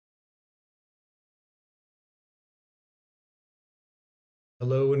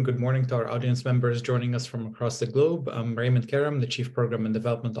Hello and good morning to our audience members joining us from across the globe. I'm Raymond Karam, the Chief Program and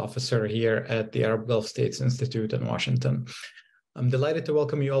Development Officer here at the Arab Gulf States Institute in Washington. I'm delighted to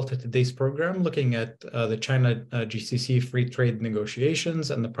welcome you all to today's program, looking at the China-GCC free trade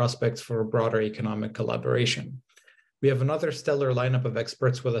negotiations and the prospects for broader economic collaboration. We have another stellar lineup of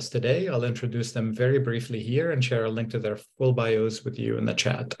experts with us today. I'll introduce them very briefly here and share a link to their full bios with you in the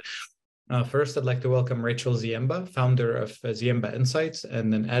chat. First, I'd like to welcome Rachel Ziemba, founder of Ziemba Insights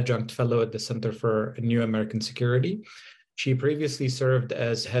and an adjunct fellow at the Center for New American Security. She previously served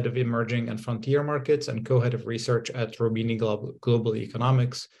as head of emerging and frontier markets and co-head of research at Robini Global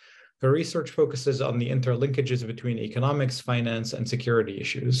Economics. Her research focuses on the interlinkages between economics, finance, and security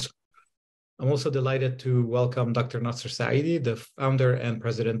issues. I'm also delighted to welcome Dr. Nasser Saidi, the founder and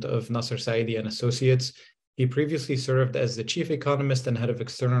president of Nasser Saidi and Associates. He previously served as the chief economist and head of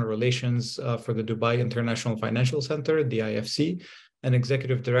external relations for the Dubai International Financial Center, DIFC, and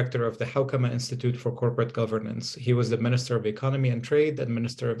executive director of the Hawkama Institute for Corporate Governance. He was the Minister of Economy and Trade and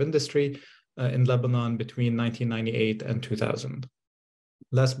Minister of Industry in Lebanon between 1998 and 2000.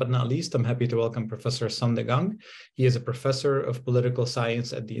 Last but not least, I'm happy to welcome Professor Degang. He is a professor of political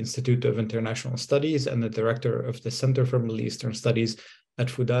science at the Institute of International Studies and the director of the Center for Middle Eastern Studies at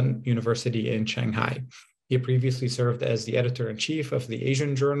Fudan University in Shanghai. He previously served as the editor-in-chief of the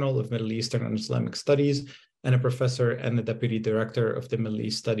Asian Journal of Middle Eastern and Islamic Studies and a professor and the deputy director of the Middle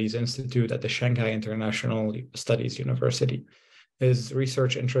East Studies Institute at the Shanghai International Studies University. His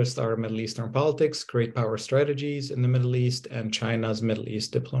research interests are Middle Eastern politics, great power strategies in the Middle East, and China's Middle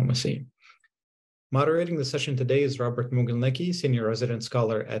East diplomacy. Moderating the session today is Robert Mogielnicki, Senior Resident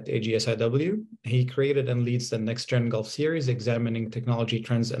Scholar at AGSIW. He created and leads the Next Gen Gulf series, examining technology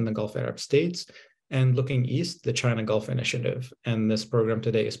trends in the Gulf Arab states, and Looking East, the China Gulf Initiative. And this program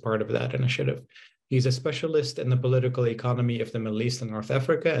today is part of that initiative. He's a specialist in the political economy of the Middle East and North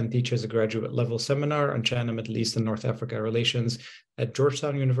Africa and teaches a graduate level seminar on China, Middle East, and North Africa relations at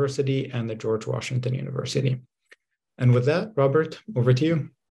Georgetown University and the George Washington University. And with that, Robert, over to you.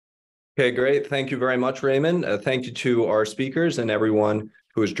 Okay, great. Thank you very much, Raymond. Thank you to our speakers and everyone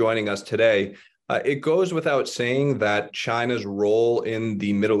who is joining us today. It goes without saying that China's role in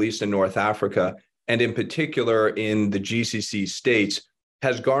the Middle East and North Africa, and in particular in the GCC states,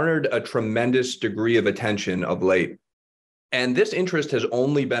 has garnered a tremendous degree of attention of late. And this interest has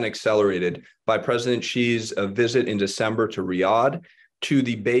only been accelerated by President Xi's visit in December to Riyadh, to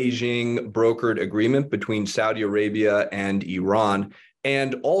the Beijing brokered agreement between Saudi Arabia and Iran,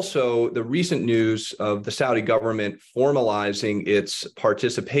 and also the recent news of the Saudi government formalizing its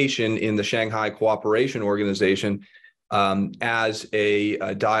participation in the Shanghai Cooperation Organization as a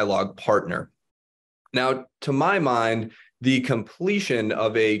dialogue partner. Now, to my mind, the completion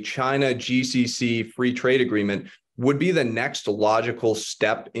of a China-GCC free trade agreement would be the next logical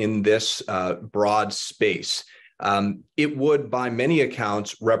step in this broad space. It would, by many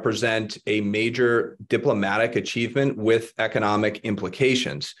accounts, represent a major diplomatic achievement with economic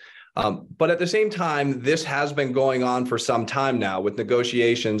implications. But at the same time, this has been going on for some time now, with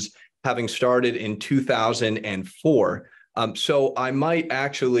negotiations having started in 2004. So I might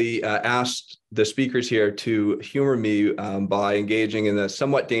actually ask the speakers here to humor me by engaging in a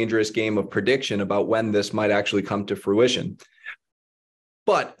somewhat dangerous game of prediction about when this might actually come to fruition.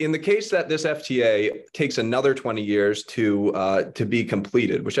 But in the case that this FTA takes another 20 years to be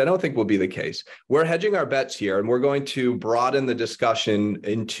completed, which I don't think will be the case, we're hedging our bets here, and we're going to broaden the discussion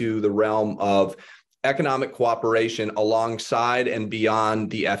into the realm of economic cooperation alongside and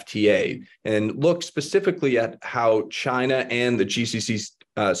beyond the FTA, and look specifically at how China and the GCC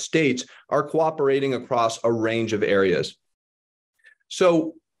states are cooperating across a range of areas.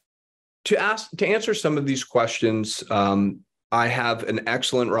 So to answer some of these questions, I have an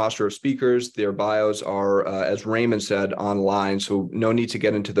excellent roster of speakers. Their bios are, as Raymond said, online, so no need to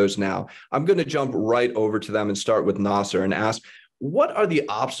get into those now. I'm going to jump right over to them and start with Nasser and ask, what are the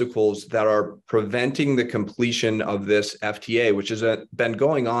obstacles that are preventing the completion of this FTA, which has been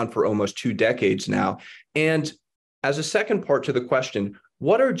going on for almost 2 decades now? And as a second part to the question,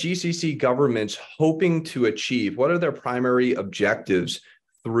 what are GCC governments hoping to achieve? What are their primary objectives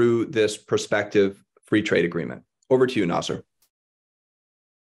through this prospective free trade agreement? Over to you, Nasser.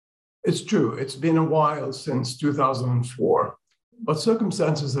 It's true. It's been a while since 2004, but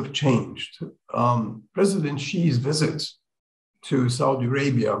circumstances have changed. President Xi's visit to Saudi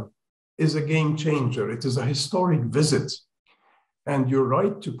Arabia is a game changer. It is a historic visit. And you're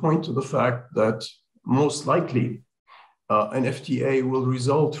right to point to the fact that most likely an FTA will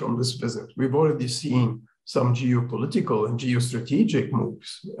result from this visit. We've already seen some geopolitical and geostrategic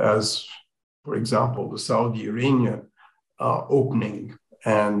moves, as, for example, the Saudi-Iranian opening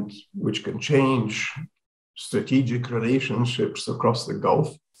and which can change strategic relationships across the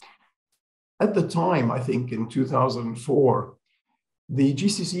Gulf. At the time, I think in 2004, the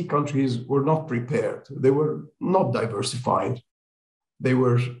GCC countries were not prepared. They were not diversified. They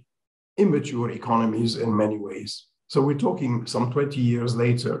were immature economies in many ways. So we're talking some 20 years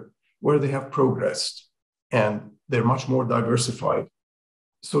later where they have progressed and they're much more diversified.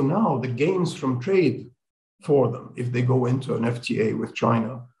 So now the gains from trade for them, if they go into an FTA with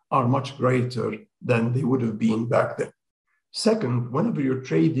China, are much greater than they would have been back then. Second, whenever you're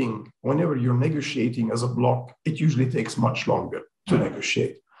trading, whenever you're negotiating as a bloc, it usually takes much longer to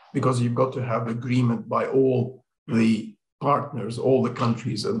negotiate because you've got to have agreement by all the partners, all the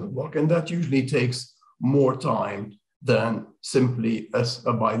countries in the bloc. And that usually takes more time than simply as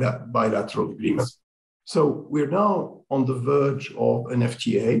a bilateral agreement. So we're now on the verge of an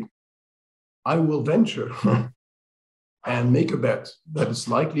FTA. I will venture and make a bet that it's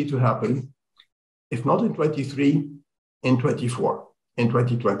likely to happen, if not in 23, in 24, in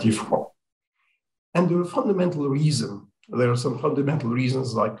 2024. And there are some fundamental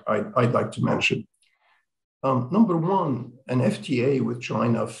reasons like I'd like to mention. Number one, an FTA with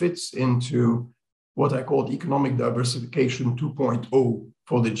China fits into what I call economic diversification 2.0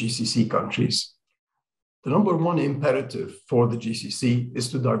 for the GCC countries. The number one imperative for the GCC is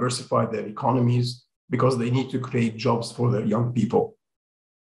to diversify their economies because they need to create jobs for their young people.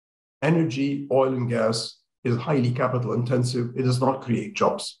 Energy, oil and gas is highly capital intensive. It does not create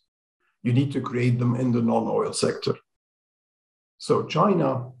jobs. You need to create them in the non-oil sector. So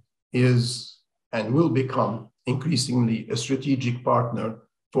China is and will become increasingly a strategic partner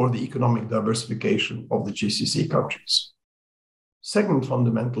for the economic diversification of the GCC countries. Second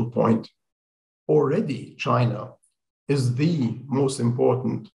fundamental point, already China is the most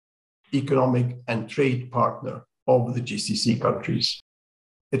important economic and trade partner of the GCC countries.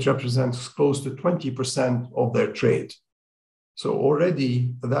 It represents close to 20% of their trade. So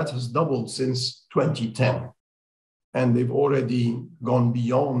already that has doubled since 2010. And they've already gone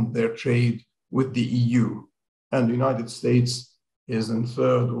beyond their trade with the EU. And the United States is in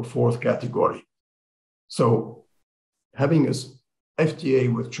third or fourth category. So having an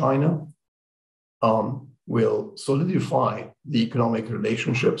FTA with China will solidify the economic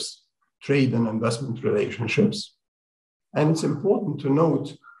relationships, trade and investment relationships. And it's important to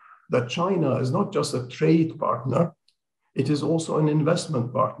note that China is not just a trade partner, it is also an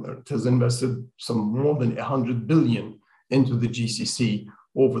investment partner. It has invested some more than 100 billion into the GCC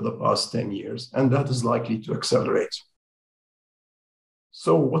over the past 10 years, and that is likely to accelerate.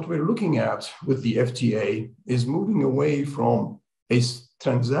 So what we're looking at with the FTA is moving away from a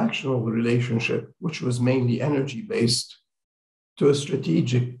transactional relationship, which was mainly energy-based, to a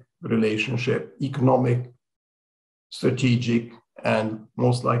strategic relationship, economic, strategic, and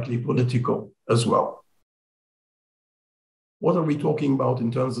most likely political as well. What are we talking about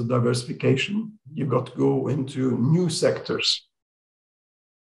in terms of diversification? You've got to go into new sectors,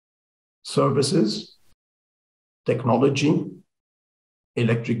 services, technology,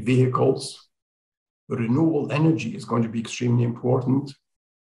 electric vehicles, renewable energy is going to be extremely important,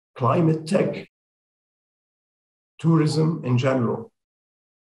 climate tech, tourism in general.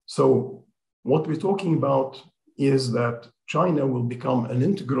 So what we're talking about is that China will become an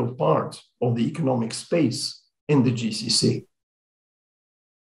integral part of the economic space in the GCC.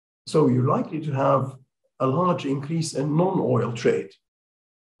 So you're likely to have a large increase in non-oil trade.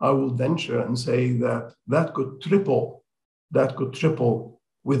 I will venture and say that that could triple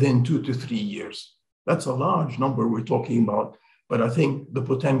within 2 to 3 years. That's a large number we're talking about, but I think the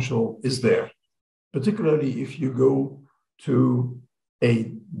potential is there, particularly if you go to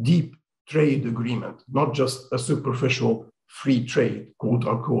a deep trade agreement, not just a superficial free trade, quote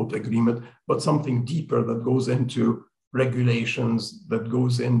unquote, agreement, but something deeper that goes into regulations, that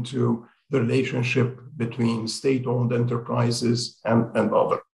goes into the relationship between state-owned enterprises and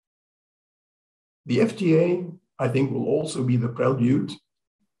other. The FTA, I think, will also be the prelude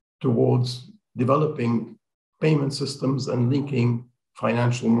towards developing payment systems and linking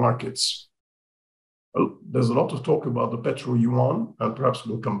financial markets. Well, there's a lot of talk about the petro yuan, and perhaps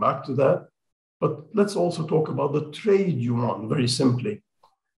we'll come back to that. But let's also talk about the trade yuan very simply.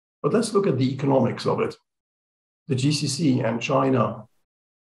 But let's look at the economics of it. The GCC and China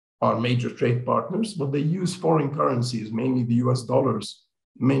are major trade partners, but they use foreign currencies, mainly the US dollar,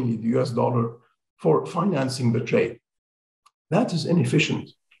 for financing the trade. That is inefficient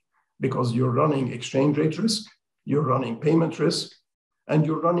because you're running exchange rate risk, you're running payment risk, and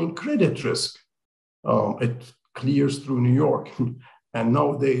you're running credit risk. It clears through New York. And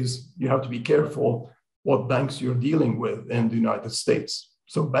nowadays, you have to be careful what banks you're dealing with in the United States.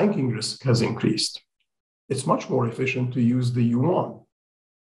 So banking risk has increased. It's much more efficient to use the yuan.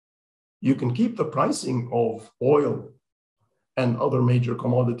 You can keep the pricing of oil and other major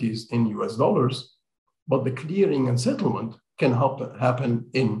commodities in US dollars, but the clearing and settlement can happen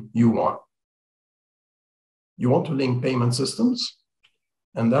in yuan. You want to link payment systems,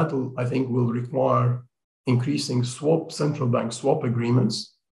 and that, I think, will require increasing central bank swap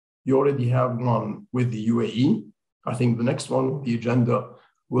agreements. You already have one with the UAE. I think the next one on the agenda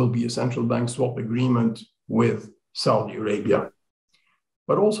will be a central bank swap agreement with Saudi Arabia.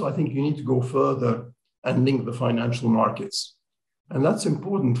 But also, I think you need to go further and link the financial markets. And that's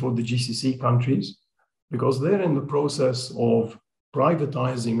important for the GCC countries because they're in the process of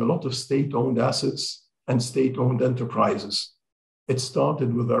privatizing a lot of state-owned assets and state-owned enterprises. It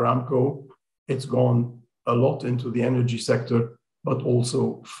started with Aramco. It's gone a lot into the energy sector, but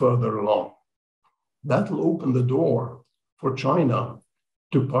also further along. That will open the door for China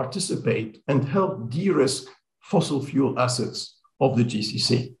to participate and help de-risk fossil fuel assets of the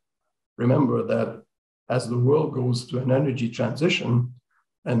GCC. Remember that as the world goes to an energy transition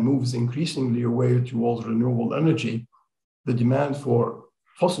and moves increasingly away towards renewable energy, the demand for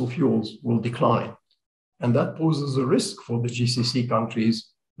fossil fuels will decline. And that poses a risk for the GCC countries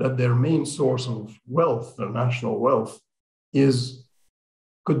that their main source of wealth, their national wealth,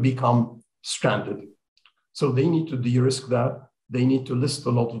 could become stranded. So they need to de-risk that. They need to list a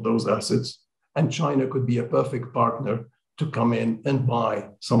lot of those assets. And China could be a perfect partner to come in and buy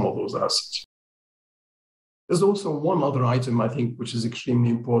some of those assets. There's also one other item, I think, which is extremely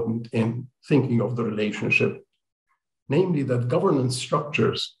important in thinking of the relationship, namely that governance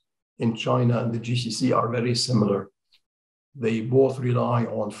structures in China and the GCC are very similar. They both rely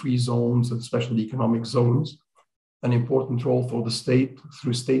on free zones and special economic zones, an important role for the state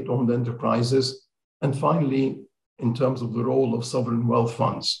through state-owned enterprises, and finally, in terms of the role of sovereign wealth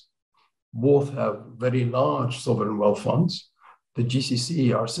funds. Both have very large sovereign wealth funds. The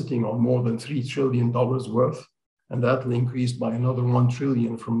GCC are sitting on more than $3 trillion worth, and that will increase by another $1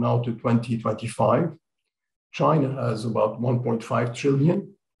 trillion from now to 2025. China has about $1.5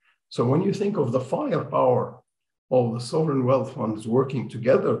 trillion. So when you think of the firepower of the sovereign wealth funds working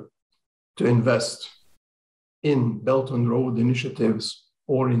together to invest in Belt and Road initiatives,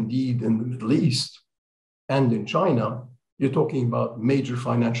 or indeed in the Middle East and in China, you're talking about major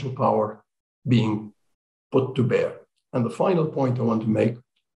financial power being put to bear. And the final point I want to make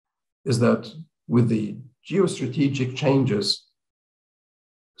is that with the geostrategic changes,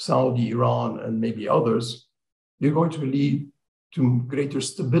 Saudi, Iran, and maybe others, you're going to lead to greater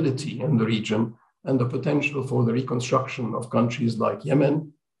stability in the region and the potential for the reconstruction of countries like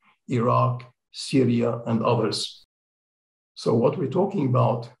Yemen, Iraq, Syria, and others. So what we're talking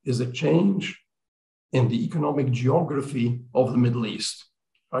about is a change in the economic geography of the Middle East.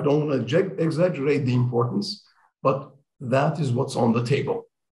 I don't want to exaggerate the importance, but that is what's on the table.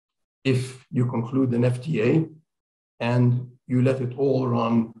 If you conclude an FTA and you let it all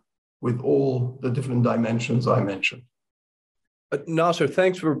run with all the different dimensions I mentioned. Nasser,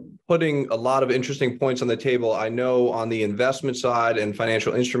 thanks for putting a lot of interesting points on the table. I know on the investment side and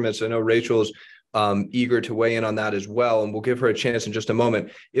financial instruments, I know Rachel's eager to weigh in on that as well, and we'll give her a chance in just a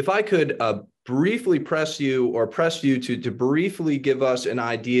moment. If I could briefly press you to briefly give us an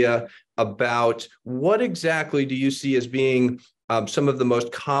idea about what exactly do you see as being some of the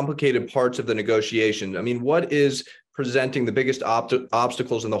most complicated parts of the negotiation? I mean, what is presenting the biggest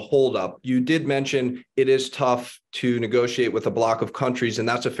obstacles in the holdup? You did mention it is tough to negotiate with a block of countries, and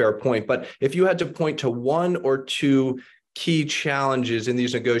that's a fair point. But if you had to point to one or two key challenges in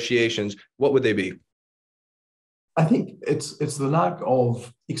these negotiations, what would they be? I think it's the lack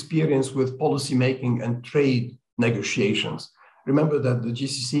of experience with policymaking and trade negotiations. Remember that the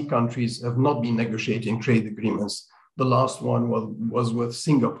GCC countries have not been negotiating trade agreements. The last one was with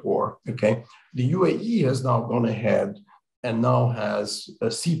Singapore, okay? The UAE has now gone ahead and now has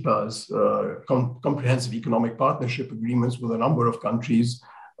CEPAs, comprehensive economic partnership agreements with a number of countries,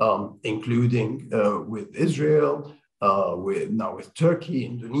 including with Israel, with Turkey,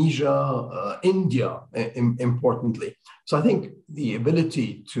 Indonesia, India, importantly. So I think the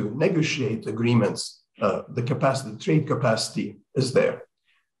ability to negotiate agreements, the trade capacity is there.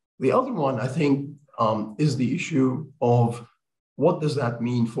 The other one, I think, is the issue of what does that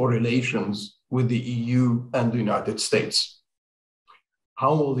mean for relations with the EU and the United States?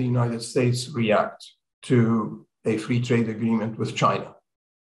 How will the United States react to a free trade agreement with China?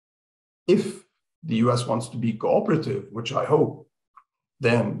 If the US wants to be cooperative, which I hope,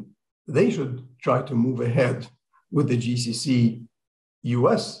 then they should try to move ahead with the GCC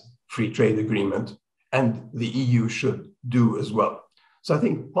US free trade agreement, and the EU should do as well. So I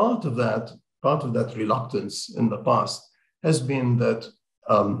think part of that reluctance in the past has been that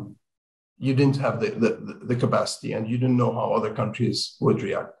you didn't have the capacity and you didn't know how other countries would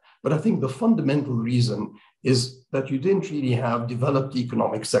react. But I think the fundamental reason is that you didn't really have developed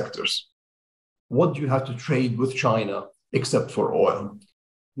economic sectors. What do you have to trade with China except for oil?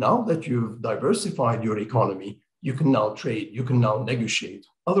 Now that you've diversified your economy, you can now trade, you can now negotiate.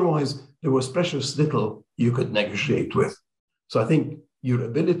 Otherwise, there was precious little you could negotiate with. So I think your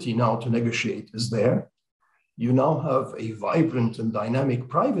ability now to negotiate is there. You now have a vibrant and dynamic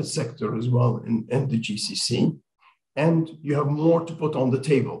private sector as well in the GCC, and you have more to put on the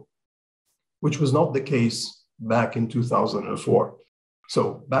table, which was not the case back in 2004.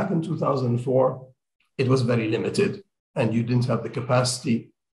 So back in 2004, it was very limited, and you didn't have the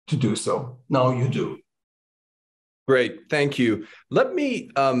capacity to do so. Now you do. Great, thank you. Let me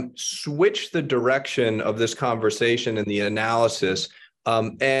switch the direction of this conversation and the analysis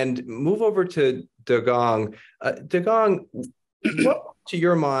and move over to Degang. Degang, what to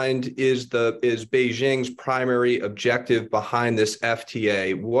your mind is Beijing's primary objective behind this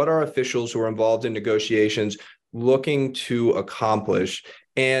FTA? What are officials who are involved in negotiations looking to accomplish?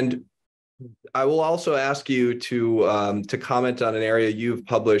 And I will also ask you to comment on an area you've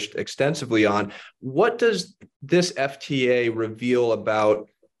published extensively on. What does this FTA reveal about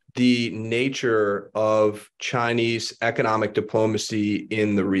the nature of Chinese economic diplomacy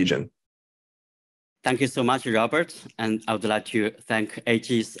in the region? Thank you so much, Robert. And I would like to thank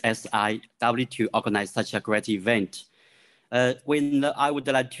AGSIW to organize such a great event. When I would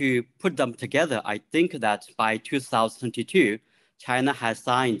like to put them together, I think that by 2022, China has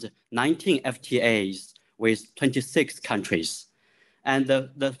signed 19 FTAs with 26 countries. And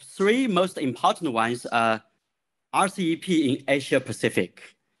the three most important ones are RCEP in Asia Pacific,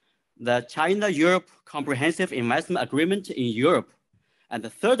 the China-Europe Comprehensive Investment Agreement in Europe, and the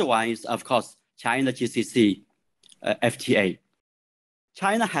third one is, of course, China-GCC FTA.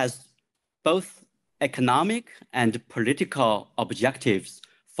 China has both economic and political objectives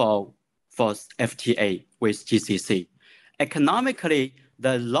for FTA with GCC. Economically,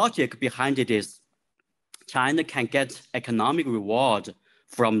 the logic behind it is China can get economic reward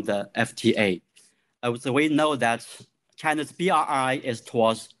from the FTA. So we know that China's BRI is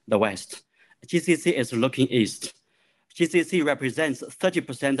towards the west. GCC is looking east. GCC represents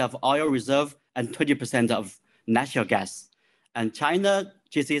 30% of oil reserve and 20% of natural gas. And China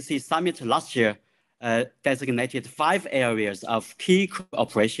GCC summit last year designated 5 areas of key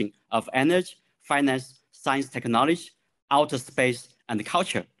cooperation of energy, finance, science, technology, outer space, and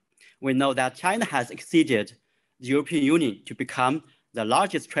culture. We know that China has exceeded the European Union to become the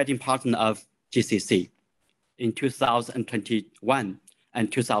largest trading partner of GCC in 2021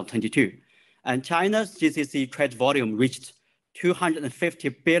 and 2022. And China's GCC trade volume reached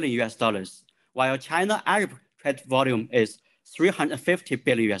 $250 billion, while China-Arab trade volume is $350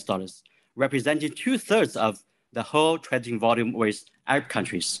 billion, representing 2/3 of the whole trading volume with Arab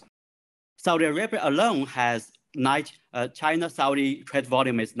countries. Saudi Arabia alone has China-Saudi trade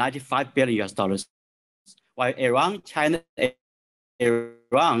volume is $95 billion, while Iran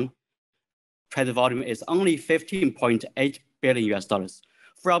trade volume is only $15.8 billion.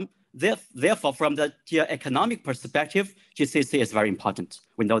 Therefore, from the geo-economic perspective, GCC is very important.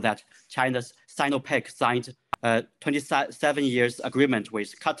 We know that China's Sinopec signed a 27 years agreement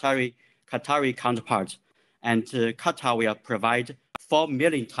with Qatari counterpart, and Qatar will provide 4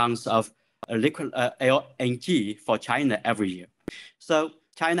 million tons of liquid LNG for China every year. So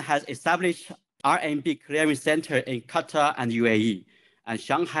China has established RMB clearing center in Qatar and UAE, and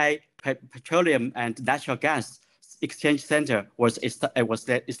Shanghai Petroleum and Natural Gas Exchange Center was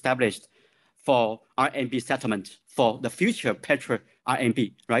established for RMB settlement for the future petro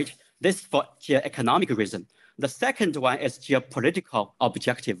RMB, right? This for geo-economic reason. The second one is geopolitical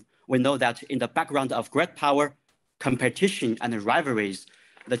objective. We know that in the background of great power, competition, and rivalries,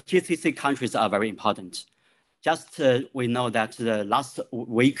 the GCC countries are very important. We know that last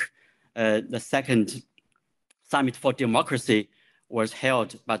week, the second Summit for Democracy was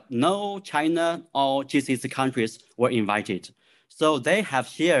held, but no China or GCC countries were invited. So they have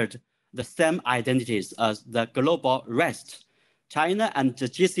shared the same identities as the global West. China and the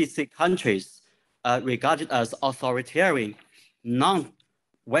GCC countries are regarded as authoritarian,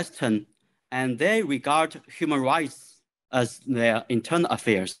 non-Western, and they regard human rights as their internal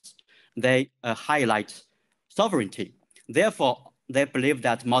affairs. They highlight sovereignty. Therefore, they believe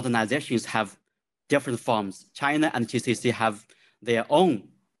that modernizations have different forms. China and GCC have their own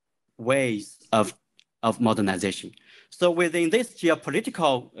ways of modernization. So within this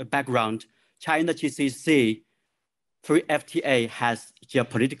geopolitical background, China-GCC free FTA has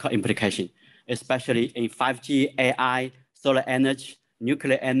geopolitical implication, especially in 5G, AI, solar energy,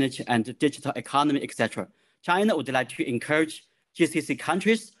 nuclear energy, and digital economy, etc. China would like to encourage GCC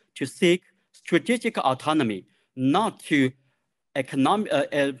countries to seek strategic autonomy, not to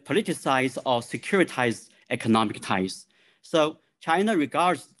politicize or securitize economic ties. So China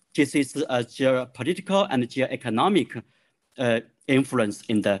regards GCC as geopolitical and geoeconomic influence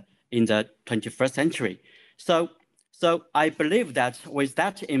in the 21st century. So I believe that with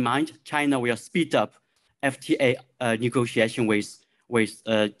that in mind, China will speed up FTA negotiation with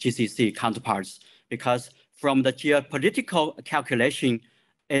GCC counterparts, because from the geopolitical calculation,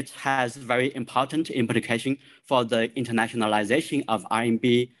 it has very important implication for the internationalization of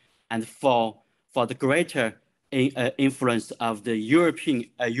RMB and for the greater influence of the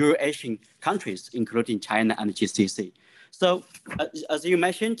Euro-Asian countries, including China and GCC. So, as you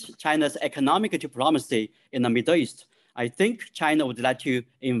mentioned, China's economic diplomacy in the Middle East, I think China would like to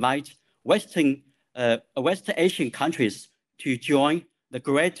invite West Asian countries to join the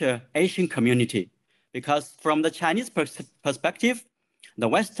greater Asian community, because from the Chinese perspective, the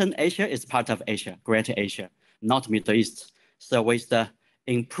Western Asia is part of Asia, Greater Asia, not Middle East. So with the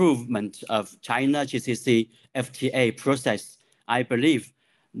improvement of China-GCC FTA process, I believe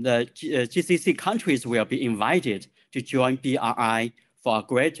the GCC countries will be invited to join BRI for a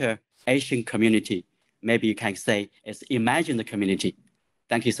greater Asian community. Maybe you can say it's imagined community.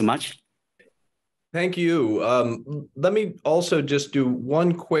 Thank you so much. Thank you. Let me also just do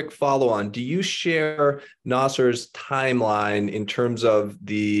one quick follow-on. Do you share Nasser's timeline in terms of an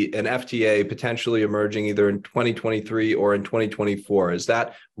FTA potentially emerging either in 2023 or in 2024? Does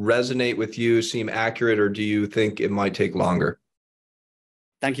that resonate with you, seem accurate, or do you think it might take longer?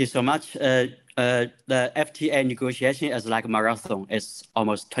 Thank you so much. The FTA negotiation is like a marathon. It's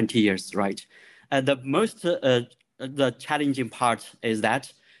almost 20 years, right? The challenging part is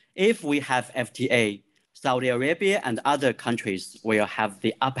that if we have FTA, Saudi Arabia and other countries will have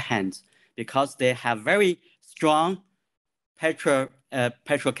the upper hand because they have very strong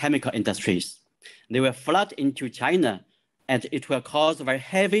petrochemical industries. They will flood into China and it will cause very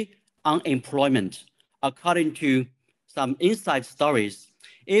heavy unemployment. According to some inside stories,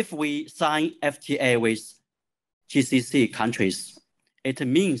 if we sign FTA with GCC countries, it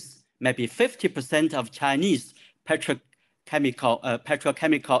means maybe 50% of Chinese petrochemical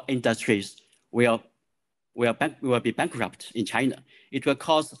industries will be bankrupt in China. It will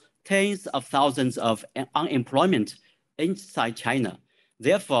cause tens of thousands of unemployment inside China.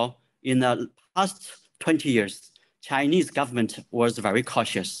 Therefore, in the past 20 years, Chinese government was very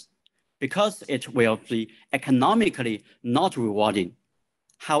cautious because it will be economically not rewarding.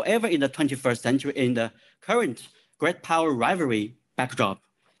 However, in the 21st century, in the current great power rivalry backdrop,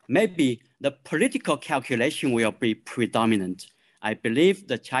 maybe the political calculation will be predominant. I believe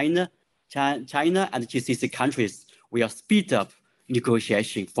that China and GCC countries will speed up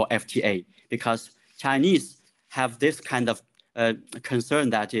negotiation for FTA because Chinese have this kind of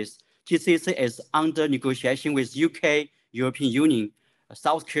concern that is GCC is under negotiation with UK, European Union,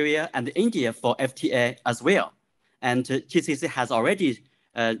 South Korea, and India for FTA as well. And GCC has already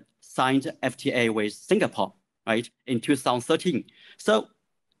signed FTA with Singapore, right, in 2013. So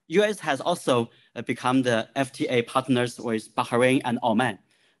US has also become the FTA partners with Bahrain and Oman.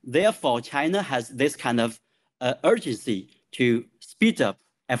 Therefore, China has this kind of urgency to speed up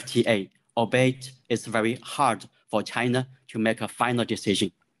FTA, albeit it's very hard for China to make a final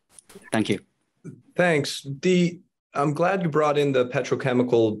decision. Thank you. Thanks. I'm glad you brought in the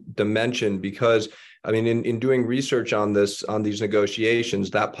petrochemical dimension because, I mean, in doing research on these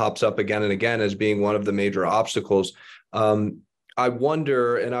negotiations, that pops up again and again as being one of the major obstacles. I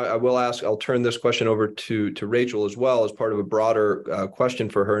wonder, and I will ask, I'll turn this question over to Rachel as well as part of a broader question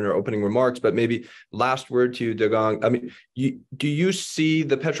for her in her opening remarks, but maybe last word to you, Degang. I mean, do you see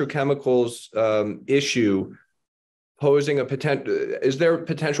the petrochemicals issue posing a potential, is there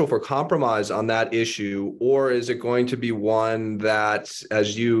potential for compromise on that issue, or is it going to be one that,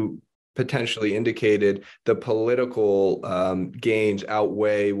 as you potentially indicated, the political gains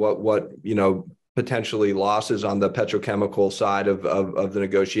outweigh what potentially losses on the petrochemical side of the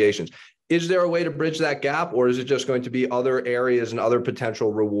negotiations? Is there a way to bridge that gap, or is it just going to be other areas and other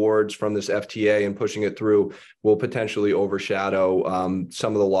potential rewards from this FTA and pushing it through will potentially overshadow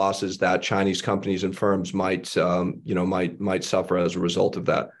some of the losses that Chinese companies and firms might suffer as a result of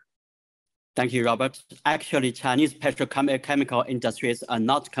that? Thank you, Robert. Actually, Chinese petrochemical industries are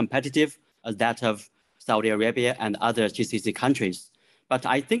not competitive as that of Saudi Arabia and other GCC countries. But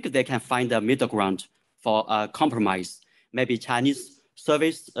I think they can find a middle ground for a compromise. Maybe Chinese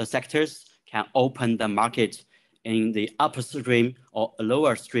service sectors can open the market in the upstream or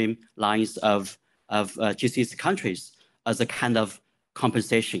lower stream lines of GCC countries as a kind of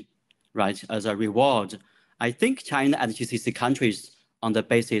compensation, right, as a reward. I think China and GCC countries on the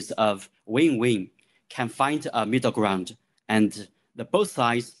basis of win-win can find a middle ground, and both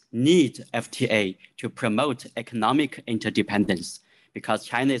sides need FTA to promote economic interdependence because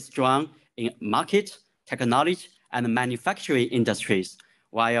China is strong in market, technology, and manufacturing industries,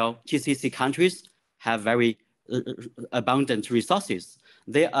 while GCC countries have very abundant resources.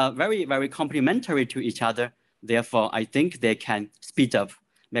 They are very, very complementary to each other. Therefore, I think they can speed up.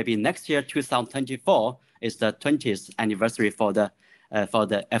 Maybe next year, 2024, is the 20th anniversary for the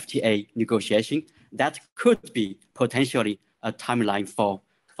FTA negotiation. That could be potentially a timeline for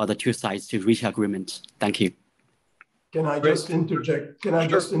the two sides to reach agreement. Thank you. Can I just interject? Can I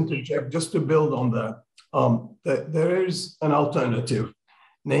just interject just to build on that? There is an alternative,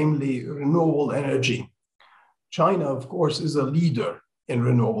 namely renewable energy. China, of course, is a leader in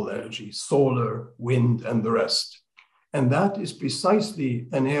renewable energy, solar, wind, and the rest. And that is precisely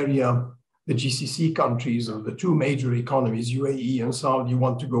an area the GCC countries or the two major economies, UAE and Saudi,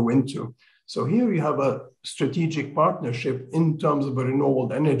 want to go into. So here you have a strategic partnership in terms of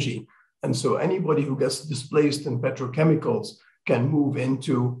renewable energy. And so anybody who gets displaced in petrochemicals can move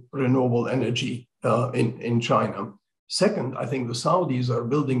into renewable energy in China. Second, I think the Saudis are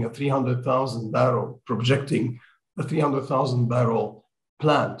building a 300,000 barrel, projecting a 300,000 barrel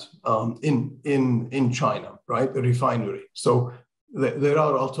plant in China, right? A refinery. So there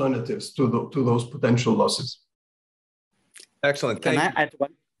are alternatives to those potential losses. Excellent. Can I add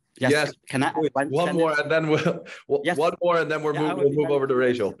one? Yes. Can I add one more, and then we'll move over to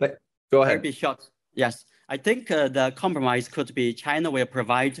Rachel. Go ahead. Be short. Yes, I think the compromise could be China will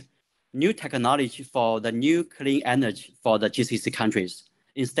provide new technology for the new clean energy for the GCC countries.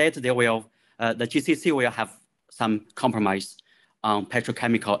 Instead, the GCC will have some compromise on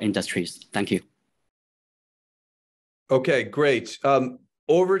petrochemical industries. Thank you. Okay, great.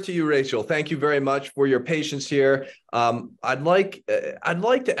 Over to you, Rachel. Thank you very much for your patience here. I'd like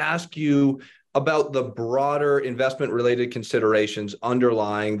to ask you about the broader investment-related considerations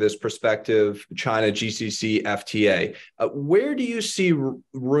underlying this prospective China-GCC FTA. Where do you see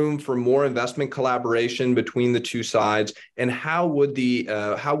room for more investment collaboration between the two sides, and how would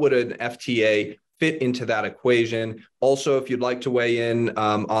an FTA fit into that equation? Also, if you'd like to weigh in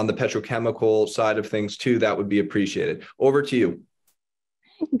on the petrochemical side of things too, that would be appreciated. Over to you.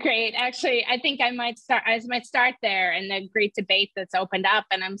 Great. Actually, I think I might start there in the great debate that's opened up.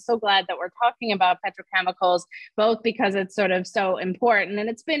 And I'm so glad that we're talking about petrochemicals, both because it's sort of so important. And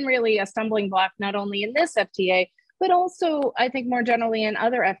it's been really a stumbling block, not only in this FTA, but also I think more generally in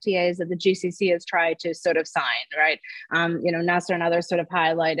other FTAs that the GCC has tried to sort of sign, right? Nasser and others sort of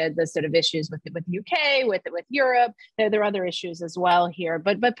highlighted the sort of issues with UK, with Europe. There are other issues as well here,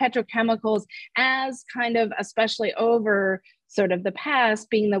 but petrochemicals as kind of, especially over sort of the past,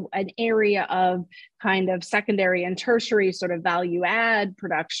 being an area of kind of secondary and tertiary sort of value add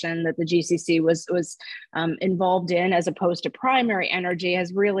production that the GCC was involved in, as opposed to primary energy,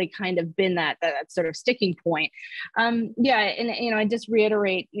 has really kind of been that sort of sticking point. I just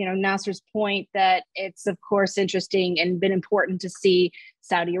reiterate, Nasser's point that it's of course interesting and been important to see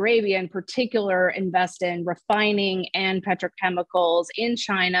Saudi Arabia in particular invest in refining and petrochemicals in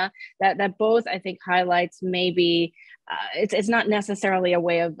China. That both I think highlights maybe it's not necessarily a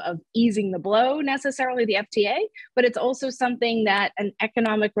way of easing the blow necessarily, the FTA, but it's also something that an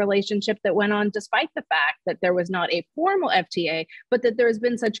economic relationship that went on despite the fact that there was not a formal FTA, but that there has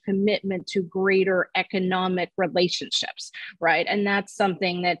been such commitment to greater economic relationships, right? And that's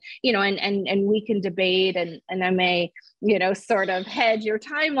something that, and we can debate, and I may, sort of hedge your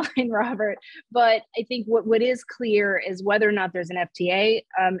timeline, Robert, but I think what is clear is whether or not there's an FTA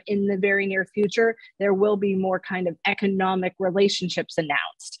in the very near future, there will be more kind of economic relationships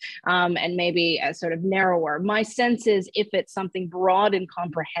announced, and maybe a sort of narrower. My sense is if it's something broad and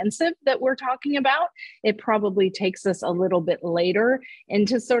comprehensive that we're talking about, it probably takes us a little bit later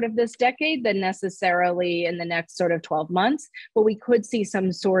into sort of this decade than necessarily in the next sort of 12 months, but we could see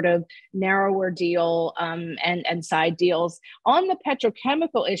some sort of narrower deal and side deals. On the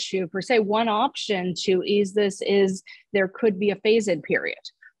petrochemical issue, per se, one option to ease this is there could be a phase-in period,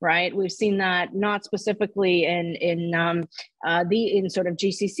 right? We've seen that not specifically in sort of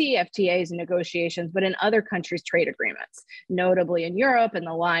GCC FTAs and negotiations, but in other countries' trade agreements, notably in Europe and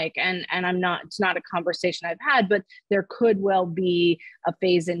the like. And it's not a conversation I've had, but there could well be a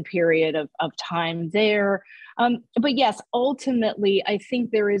phase-in period of time there. But yes, ultimately, I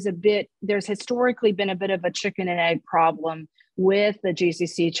think there's historically been a bit of a chicken and egg problem with the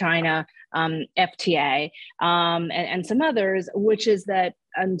GCC China FTA and some others, which is that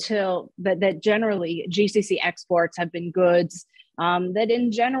that generally GCC exports have been goods that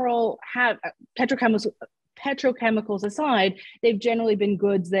in general have petrochemicals aside, they've generally been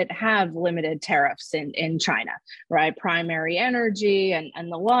goods that have limited tariffs in China, right? Primary energy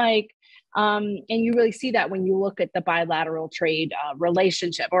and the like. And you really see that when you look at the bilateral trade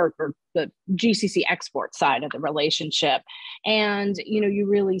relationship or the GCC export side of the relationship. And, you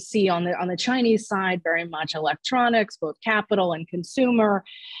really see on the Chinese side, very much electronics, both capital and consumer.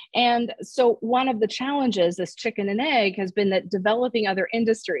 And so one of the challenges, this chicken and egg, has been that developing other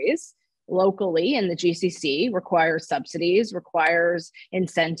industries locally in the GCC requires subsidies, requires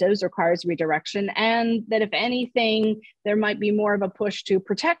incentives, requires redirection, and that if anything, there might be more of a push to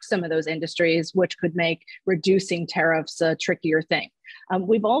protect some of those industries, which could make reducing tariffs a trickier thing.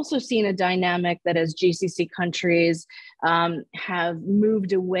 We've also seen a dynamic that as GCC countries have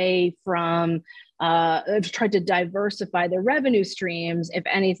moved away from have tried to diversify their revenue streams. If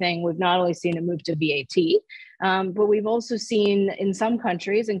anything, we've not only seen a move to VAT, but we've also seen in some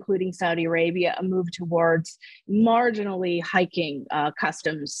countries, including Saudi Arabia, a move towards marginally hiking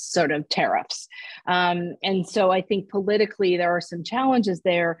customs sort of tariffs. And so I think politically there are some challenges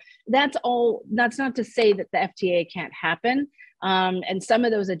there. That's not to say that the FTA can't happen. And some of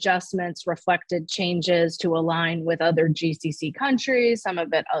those adjustments reflected changes to align with other GCC countries. Some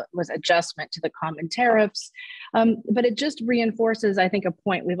of it was adjustment to the common tariffs. But it just reinforces, I think, a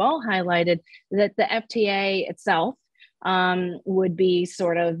point we've all highlighted, that the FTA itself would be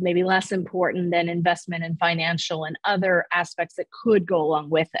sort of maybe less important than investment in financial and other aspects that could go along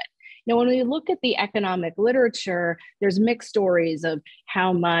with it. Now, when we look at the economic literature, there's mixed stories of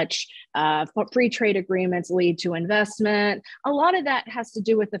how much free trade agreements lead to investment. A lot of that has to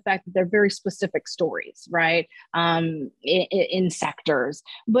do with the fact that they're very specific stories, right, in sectors.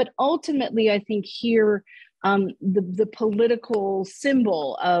 But ultimately, I think here, the political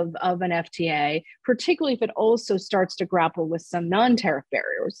symbol of an FTA, particularly if it also starts to grapple with some non-tariff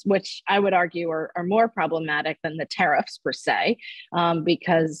barriers, which I would argue are more problematic than the tariffs per se,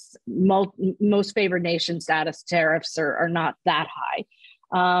 because most favored nation status tariffs are not that high.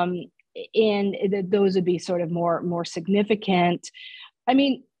 And those would be sort of more significant. I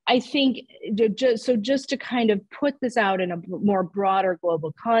mean, I think just to kind of put this out in a more broader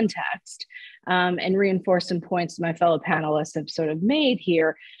global context and reinforce some points my fellow panelists have sort of made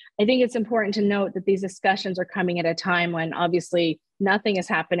here, I think it's important to note that these discussions are coming at a time when obviously nothing is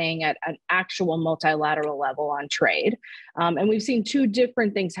happening at an actual multilateral level on trade. And we've seen two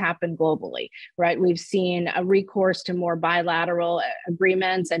different things happen globally, right? We've seen a recourse to more bilateral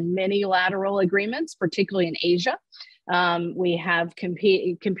agreements and mini-lateral agreements, particularly in Asia. We have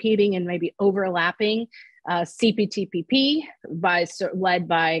competing and maybe overlapping CPTPP led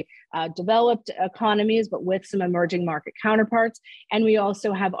by developed economies, but with some emerging market counterparts. And we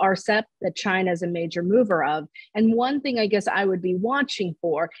also have RCEP that China is a major mover of. And one thing I guess I would be watching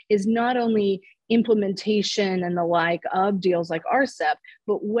for is not only implementation and the like of deals like RCEP,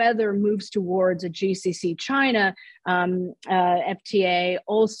 but whether moves towards a GCC China FTA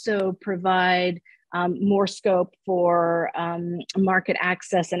also provide more scope for market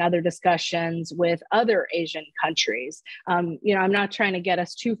access and other discussions with other Asian countries. I'm not trying to get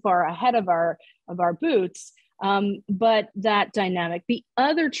us too far ahead of our boots, but that dynamic. The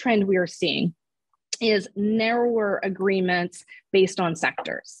other trend we are seeing is narrower agreements based on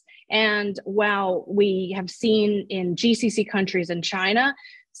sectors. And while we have seen in GCC countries and China,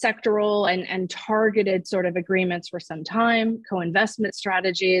 sectoral and targeted sort of agreements for some time, co-investment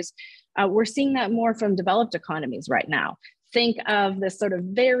strategies, we're seeing that more from developed economies right now. Think of this sort of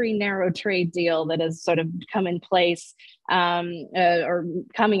very narrow trade deal that has sort of come in place or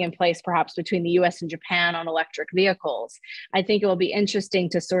coming in place perhaps between the US and Japan on electric vehicles. I think it will be interesting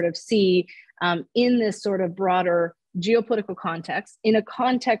to sort of see in this sort of broader geopolitical context, in a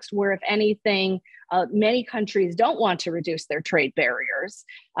context where, if anything, many countries don't want to reduce their trade barriers,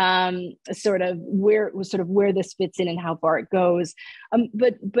 sort of where this fits in and how far it goes.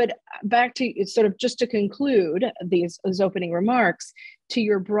 But back to sort of just to conclude these opening remarks, to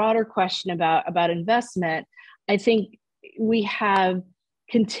your broader question about investment, I think we have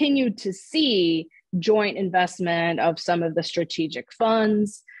continued to see joint investment of some of the strategic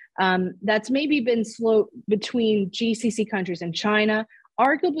funds. That's maybe been slow between GCC countries and China.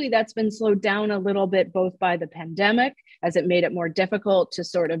 Arguably, that's been slowed down a little bit, both by the pandemic, as it made it more difficult to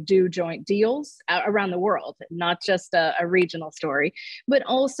sort of do joint deals around the world, not just a regional story, but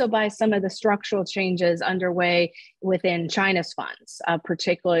also by some of the structural changes underway within China's funds,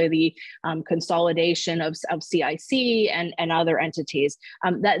 particularly the consolidation of CIC and other entities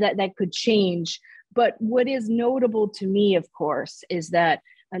that could change. But what is notable to me, of course, is that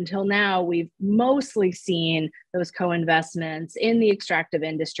until now, we've mostly seen those co-investments in the extractive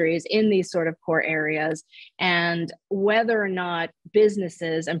industries, in these sort of core areas, and whether or not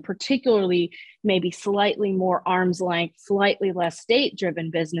businesses, and particularly maybe slightly more arm's length, slightly less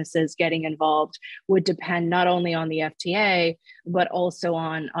state-driven businesses getting involved would depend not only on the FTA, but also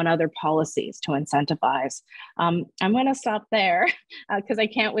on other policies to incentivize. I'm going to stop there because I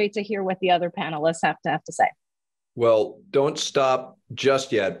can't wait to hear what the other panelists have to say. Well, don't stop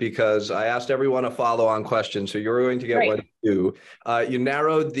just yet, because I asked everyone a follow-on question, so you're going to get one too. You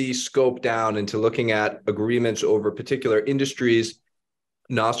narrowed the scope down into looking at agreements over particular industries.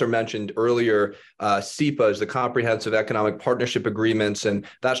 Nasser mentioned earlier CEPAs, the Comprehensive Economic Partnership Agreements, and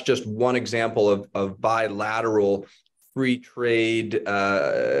that's just one example of bilateral free trade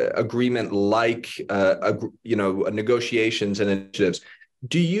agreement like negotiations and initiatives.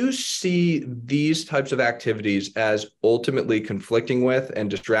 Do you see these types of activities as ultimately conflicting with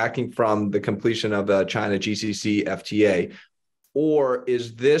and distracting from the completion of the China-GCC FTA? Or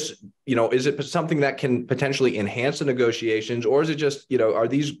is this, is it something that can potentially enhance the negotiations? Or is it just, are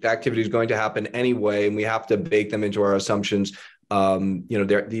these activities going to happen anyway and we have to bake them into our assumptions?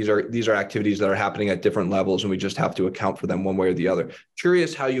 These are activities that are happening at different levels and we just have to account for them one way or the other.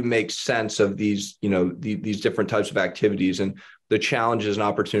 Curious how you make sense of these, these different types of activities and the challenges and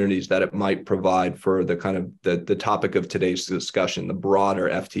opportunities that it might provide for the kind of the topic of today's discussion, the broader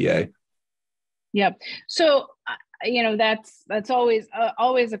FTA. Yep. So, that's always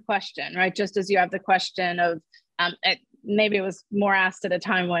a question, right? Just as you have the question of, maybe it was more asked at a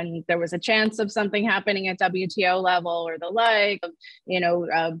time when there was a chance of something happening at WTO level or the like,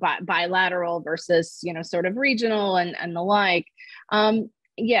 bilateral versus, sort of regional and the like.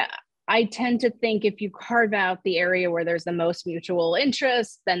 I tend to think if you carve out the area where there's the most mutual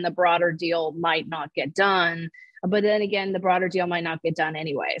interest, then the broader deal might not get done. But then again, the broader deal might not get done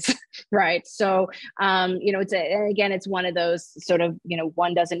anyways, right? So, it's one of those sort of,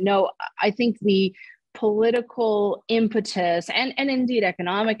 one doesn't know. I think the political impetus and indeed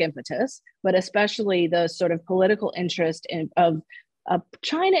economic impetus, but especially the sort of political interest of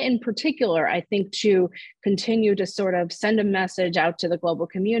China in particular, I think, to continue to sort of send a message out to the global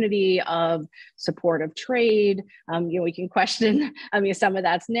community of support of trade. We can question, some of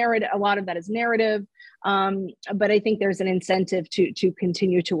that's narrative, a lot of that is narrative. But I think there's an incentive to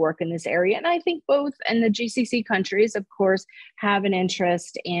continue to work in this area. And I think both and the GCC countries, of course, have an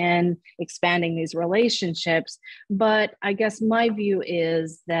interest in expanding these relationships. But I guess my view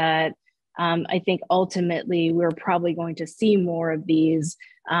is that I think ultimately we're probably going to see more of these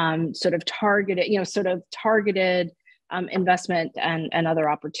sort of targeted investment and other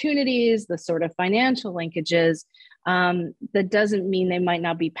opportunities, the sort of financial linkages. That doesn't mean they might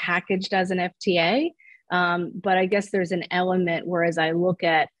not be packaged as an FTA. But I guess there's an element where as I look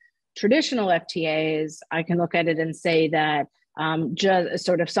at traditional FTAs, I can look at it and say that just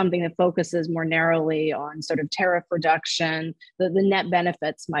sort of something that focuses more narrowly on sort of tariff reduction, the net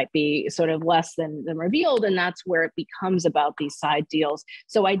benefits might be sort of less than revealed, and that's where it becomes about these side deals.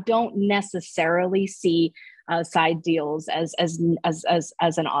 So I don't necessarily see side deals as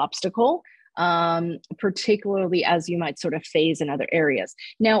an obstacle, particularly as you might sort of phase in other areas.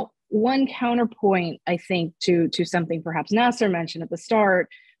 Now, one counterpoint, I think, to something perhaps Nasser mentioned at the start,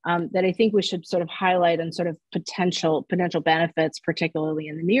 that I think we should sort of highlight and sort of potential benefits, particularly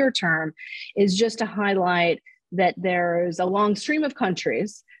in the near term, is just to highlight that there's a long stream of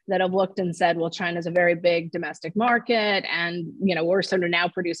countries that have looked and said, well, China's a very big domestic market and, we're sort of now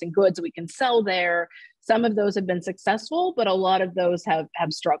producing goods we can sell there. Some of those have been successful, but a lot of those have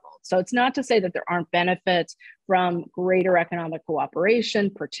struggled. So it's not to say that there aren't benefits from greater economic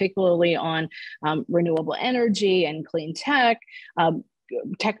cooperation, particularly on renewable energy and clean tech,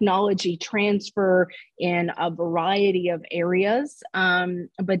 technology transfer in a variety of areas.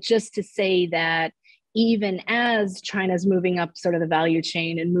 But just to say that even as China's moving up sort of the value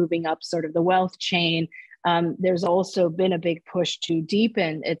chain and moving up sort of the wealth chain, there's also been a big push to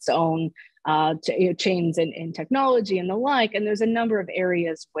deepen its own chains in technology and the like. And there's a number of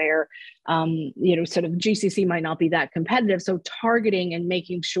areas where, sort of GCC might not be that competitive. So targeting and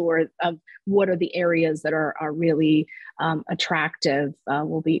making sure of what are the areas that are really attractive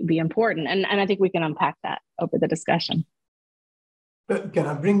will be important. And I think we can unpack that over the discussion. Can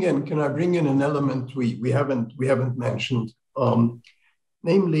I bring in an element we haven't mentioned,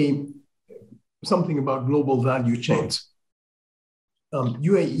 namely something about global value chains.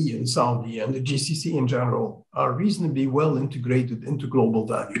 UAE and Saudi and the GCC in general are reasonably well integrated into global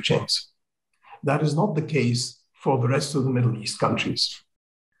value chains. That is not the case for the rest of the Middle East countries.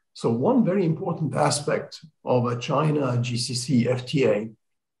 So one very important aspect of a China-GCC FTA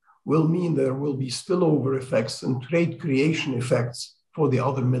will mean there will be spillover effects and trade creation effects for the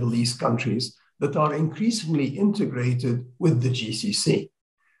other Middle East countries that are increasingly integrated with the GCC.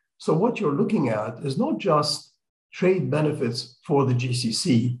 So what you're looking at is not just trade benefits for the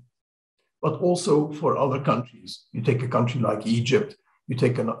GCC, but also for other countries. You take a country like Egypt, you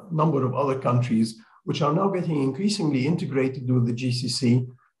take a number of other countries which are now getting increasingly integrated with the GCC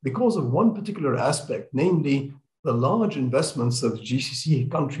because of one particular aspect, namely the large investments that GCC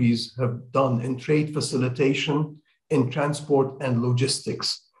countries have done in trade facilitation, in transport and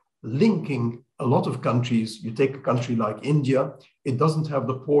logistics, linking a lot of countries. You take a country like India, it doesn't have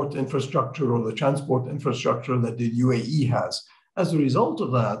the port infrastructure or the transport infrastructure that the UAE has. As a result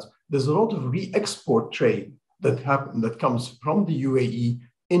of that, there's a lot of re-export trade that comes from the UAE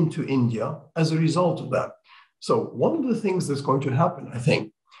into India as a result of that. So one of the things that's going to happen, I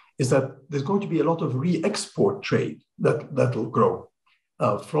think, is that there's going to be a lot of re-export trade that will grow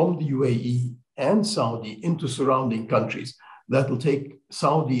from the UAE and Saudi into surrounding countries. That will take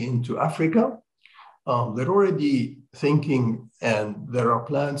Saudi into Africa. They're already thinking, and there are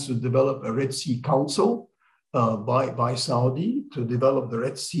plans to develop a Red Sea Council by Saudi to develop the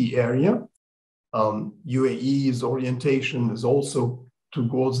Red Sea area. UAE's orientation is also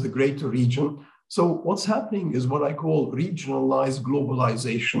towards the greater region. So what's happening is what I call regionalized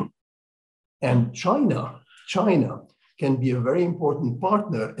globalization. And China can be a very important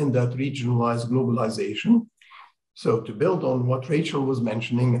partner in that regionalized globalization. So to build on what Rachel was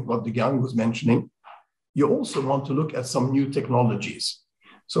mentioning and what Degang was mentioning, you also want to look at some new technologies.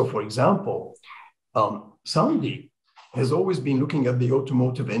 So for example, Saudi has always been looking at the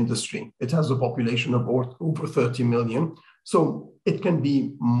automotive industry. It has a population of over 30 million. So it can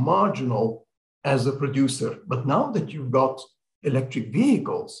be marginal as a producer. But now that you've got electric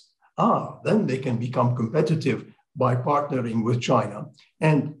vehicles, then they can become competitive by partnering with China.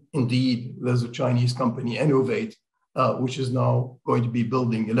 And indeed, there's a Chinese company, Innovate, which is now going to be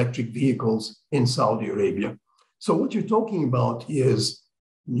building electric vehicles in Saudi Arabia. So what you're talking about is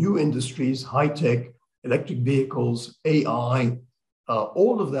new industries, high-tech, electric vehicles, AI,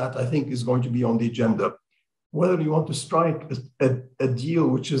 all of that, I think, is going to be on the agenda. Whether you want to strike a deal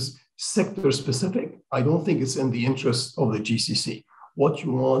which is sector-specific, I don't think it's in the interest of the GCC. What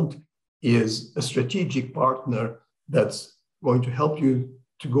you want is a strategic partner that's going to help you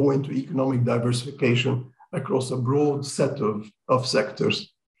to go into economic diversification across a broad set of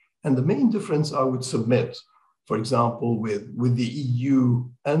sectors. And the main difference I would submit, for example, with the EU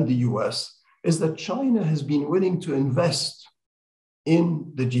and the US, is that China has been willing to invest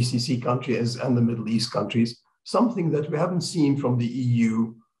in the GCC countries and the Middle East countries, something that we haven't seen from the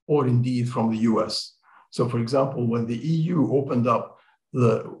EU or indeed from the US. So for example, when the EU opened up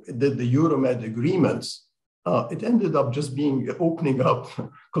the Euromed agreements, it ended up just opening up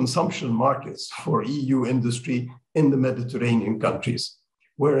consumption markets for EU industry in the Mediterranean countries.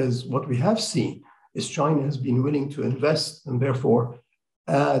 Whereas what we have seen is China has been willing to invest and therefore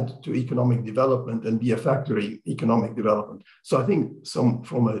add to economic development and be a factor in economic development. So I think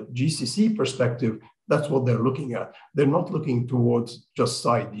from a GCC perspective, that's what they're looking at. They're not looking towards just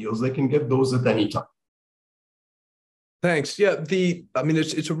side deals. They can get those at any time. Thanks. Yeah,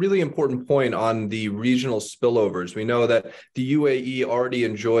 it's a really important point on the regional spillovers. We know that the UAE already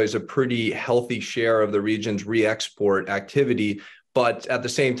enjoys a pretty healthy share of the region's re-export activity, but at the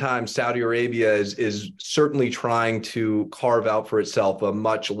same time, Saudi Arabia is certainly trying to carve out for itself a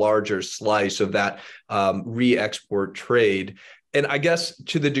much larger slice of that re-export trade. And I guess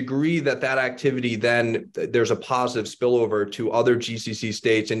to the degree that activity then there's a positive spillover to other GCC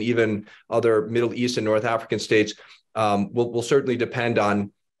states and even other Middle East and North African states, will certainly depend on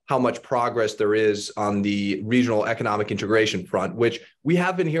how much progress there is on the regional economic integration front, which we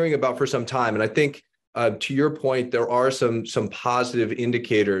have been hearing about for some time. And I think to your point, there are some positive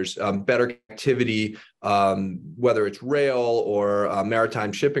indicators, better activity, whether it's rail or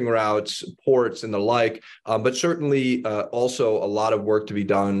maritime shipping routes, ports and the like, but certainly also a lot of work to be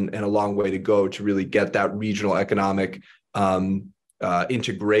done and a long way to go to really get that regional economic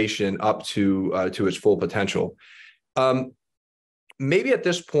integration up to its full potential. Maybe at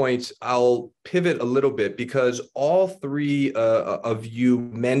this point, I'll pivot a little bit because all three of you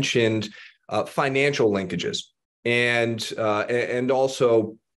mentioned financial linkages. and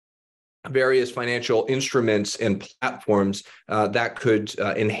also various financial instruments and platforms that could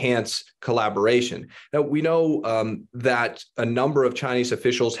enhance collaboration. Now, we know that a number of Chinese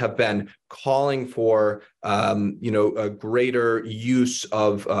officials have been calling for, a greater use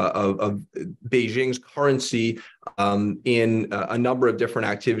of Beijing's currency in a number of different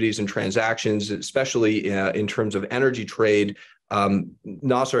activities and transactions, especially in terms of energy trade.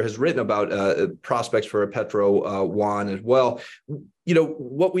 Nasser has written about prospects for a petro yuan as well.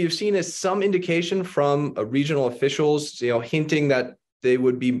 What we've seen is some indication from regional officials, hinting that they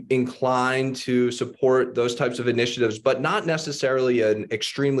would be inclined to support those types of initiatives, but not necessarily an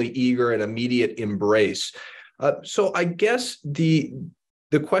extremely eager and immediate embrace. So I guess the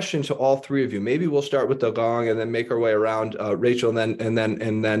question to all three of you, maybe we'll start with Degang and then make our way around Rachel, and then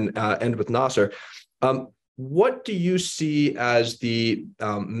end with Nasser. What do you see as the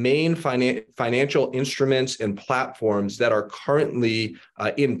main financial instruments and platforms that are currently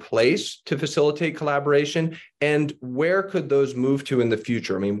in place to facilitate collaboration, and where could those move to in the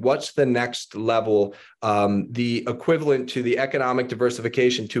future? I mean, what's the next level, the equivalent to the economic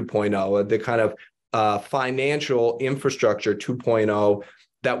diversification 2.0, the kind of financial infrastructure 2.0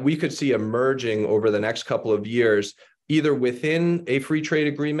 that we could see emerging over the next couple of years, either within a free trade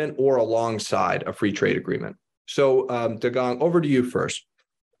agreement or alongside a free trade agreement? So, Degang, over to you first.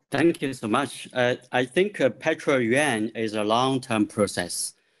 Thank you so much. I think petro yuan is a long-term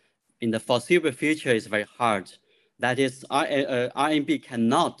process. In the foreseeable future, it's very hard. That is, RMB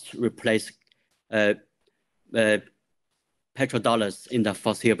cannot replace petrodollars in the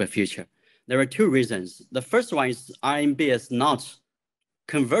foreseeable future. There are two reasons. The first one is RMB is not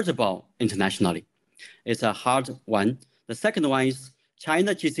convertible internationally. It's a hard one. The second one is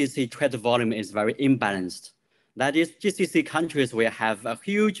China-GCC trade volume is very imbalanced. That is, GCC countries will have a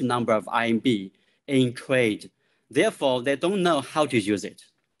huge number of RMB in trade. Therefore, they don't know how to use it.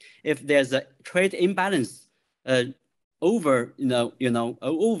 If there's a trade imbalance over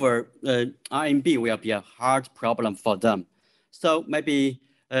RMB, will be a hard problem for them. So maybe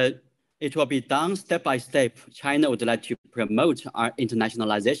it will be done step by step. China would like to promote our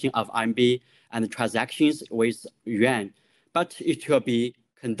internationalization of RMB and transactions with yuan, but it will be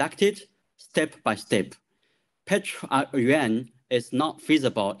conducted step by step. Petro yuan is not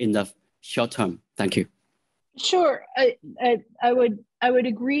feasible in the short term. Thank you. Sure, I would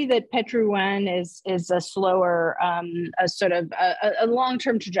agree that petro yuan is a slower, a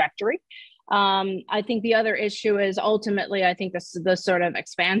long-term trajectory. I think the other issue is ultimately, I think the sort of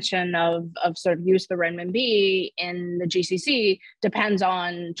expansion of sort of use of the renminbi in the GCC depends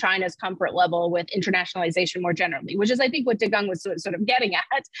on China's comfort level with internationalization more generally, which is, I think, what Degang was sort of getting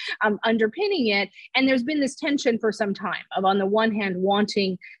at, underpinning it. And there's been this tension for some time of, on the one hand,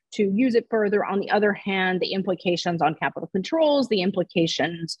 wanting to use it further. On the other hand, the implications on capital controls, the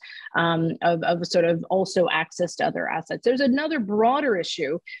implications of sort of also access to other assets. There's another broader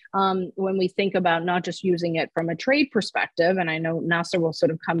issue when we think about not just using it from a trade perspective, and I know Nasser will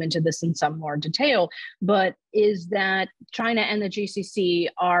sort of come into this in some more detail, but is that China and the GCC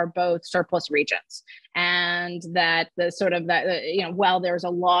are both surplus regions. And that while there's a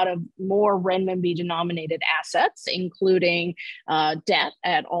lot of more renminbi denominated assets, including debt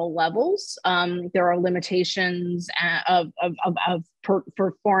at all levels, there are limitations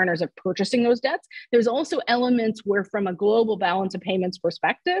for foreigners of purchasing those debts. There's also elements where, from a global balance of payments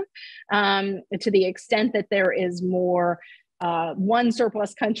perspective, to the extent that there is more one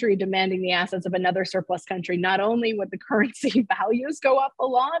surplus country demanding the assets of another surplus country, not only would the currency values go up a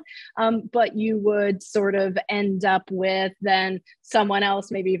lot, but you would sort of end up with then someone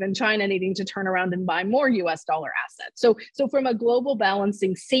else, maybe even China, needing to turn around and buy more US dollar assets. So from a global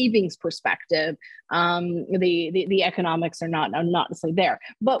balancing savings perspective, the economics are not necessarily there.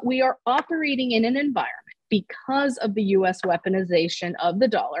 But we are operating in an environment, because of the US weaponization of the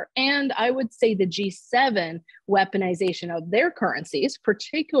dollar, and I would say the G7 weaponization of their currencies,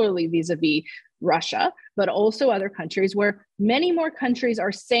 particularly vis-a-vis Russia, but also other countries, where many more countries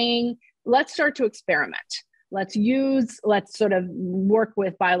are saying, let's start to experiment. Let's sort of work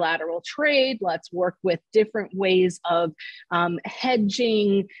with bilateral trade. Let's work with different ways of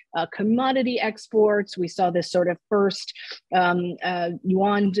hedging commodity exports. We saw this sort of first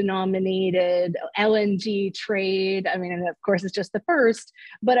yuan-denominated LNG trade. I mean, and of course, it's just the first.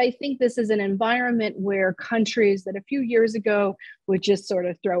 But I think this is an environment where countries that a few years ago would just sort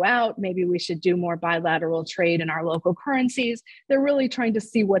of throw out, maybe we should do more bilateral trade in our local currencies, they're really trying to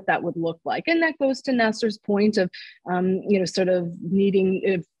see what that would look like. And that goes to Nasser's point of, sort of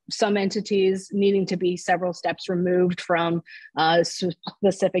needing some entities needing to be several steps removed from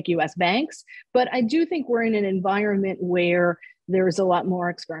specific US banks. But I do think we're in an environment where there's a lot more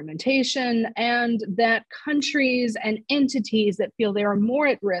experimentation, and that countries and entities that feel they are more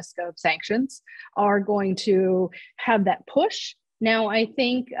at risk of sanctions are going to have that push. Now, I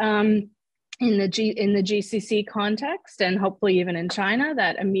think in the GCC context, and hopefully even in China,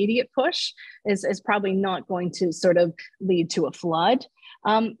 that immediate push is probably not going to sort of lead to a flood.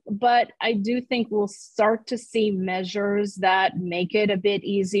 But I do think we'll start to see measures that make it a bit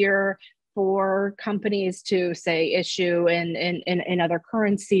easier for companies to, say, issue in other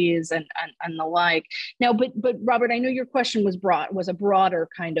currencies and the like. Now, but Robert, I know your question was a broader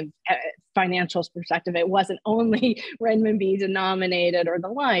kind of financial perspective. It wasn't only renminbi denominated or the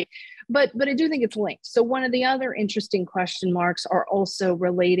like, but I do think it's linked. So one of the other interesting question marks are also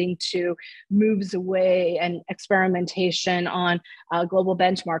relating to moves away and experimentation on global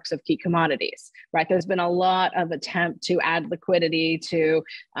benchmarks of key commodities, right? There's been a lot of attempt to add liquidity to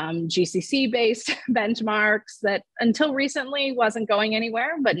GCC-based benchmarks that until recently wasn't going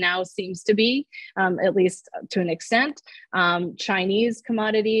anywhere, but now seems to be, at least to an extent. Chinese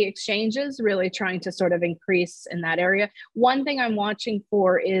commodity exchanges really trying to sort of increase in that area. One thing I'm watching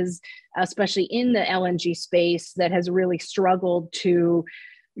for is, especially in the LNG space, that has really struggled to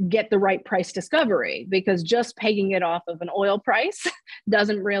get the right price discovery, because just pegging it off of an oil price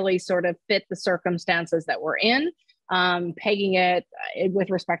doesn't really sort of fit the circumstances that we're in. Pegging it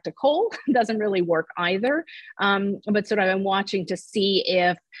with respect to coal doesn't really work either. But sort of I'm watching to see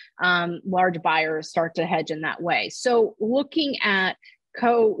if large buyers start to hedge in that way. So looking at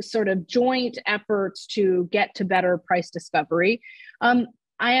sort of joint efforts to get to better price discovery. I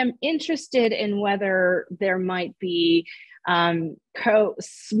am interested in whether there might be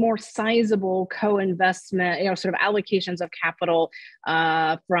more sizable co-investment, sort of allocations of capital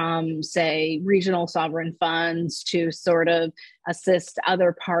from, say, regional sovereign funds to sort of assist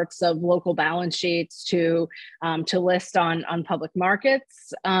other parts of local balance sheets to list on public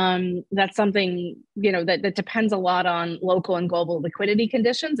markets. That's something, that depends a lot on local and global liquidity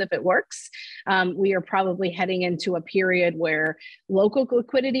conditions if it works. We are probably heading into a period where local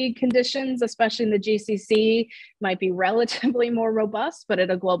liquidity conditions, especially in the GCC, might be relatively more robust, but at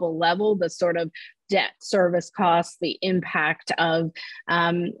a global level, the sort of debt service costs, the impact of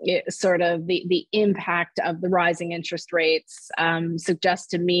the impact of the rising interest rates suggests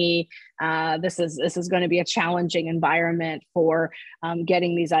to me this is going to be a challenging environment for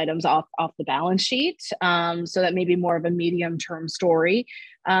getting these items off the balance sheet. So that may be more of a medium-term story.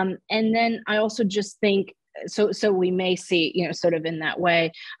 And then I also just think, so we may see, sort of in that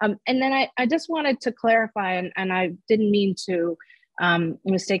way. And then I just wanted to clarify, and I didn't mean to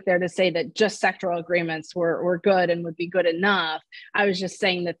mistake there to say that just sectoral agreements were good and would be good enough. I was just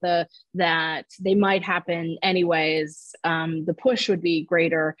saying that that they might happen anyways. The push would be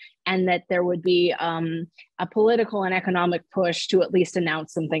greater, and that there would be a political and economic push to at least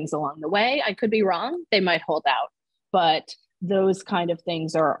announce some things along the way. I could be wrong; they might hold out, but those kind of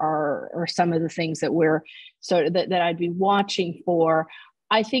things are some of the things that that I'd be watching for.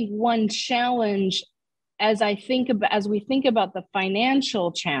 I think one challenge, as we think about the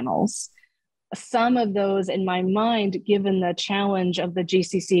financial channels, some of those in my mind, given the challenge of the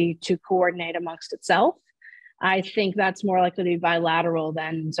GCC to coordinate amongst itself, I think that's more likely to be bilateral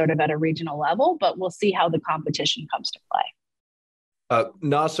than sort of at a regional level, but we'll see how the competition comes to play.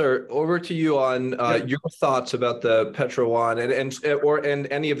 Nasser, over to you on your thoughts about the Petro Yuan and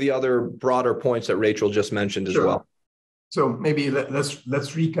any of the other broader points that Rachel just mentioned as well. So maybe let's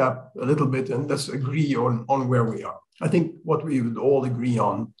recap a little bit and let's agree on where we are. I think what we would all agree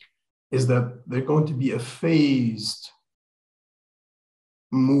on is that there's going to be a phased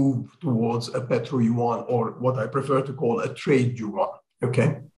move towards a Petro Yuan, or what I prefer to call a trade yuan.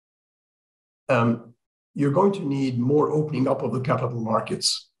 Okay. You're going to need more opening up of the capital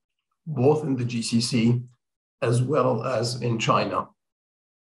markets, both in the GCC as well as in China.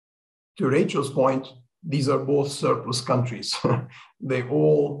 To Rachel's point, these are both surplus countries. They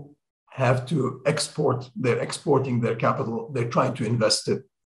all have to export. They're exporting their capital. They're trying to invest it.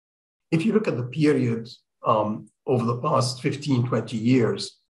 If you look at the period over the past 15, 20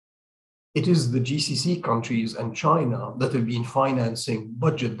 years, it is the GCC countries and China that have been financing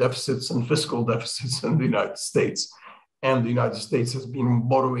budget deficits and fiscal deficits in the United States. And the United States has been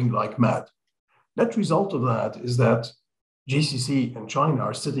borrowing like mad. Net result of that is that GCC and China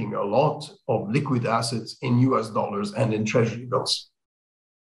are sitting a lot of liquid assets in US dollars and in treasury bills.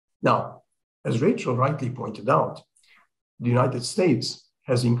 Now, as Rachel rightly pointed out, the United States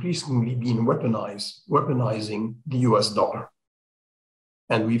has increasingly been weaponizing the US dollar.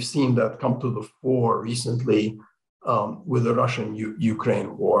 And we've seen that come to the fore recently with the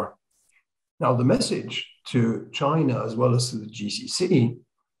Russian-Ukraine war. Now, the message to China as well as to the GCC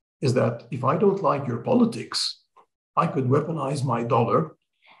is that if I don't like your politics, I could weaponize my dollar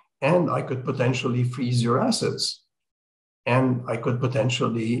and I could potentially freeze your assets and I could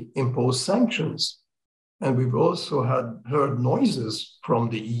potentially impose sanctions. And we've also heard noises from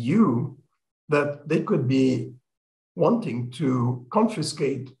the EU that they could be wanting to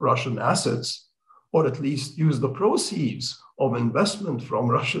confiscate Russian assets, or at least use the proceeds of investment from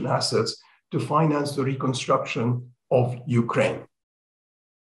Russian assets to finance the reconstruction of Ukraine.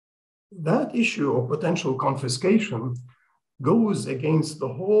 That issue of potential confiscation goes against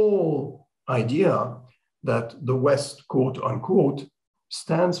the whole idea that the West, quote unquote,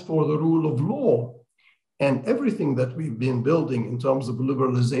 stands for the rule of law and everything that we've been building in terms of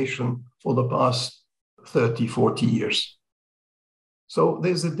liberalization for the past 30, 40 years. So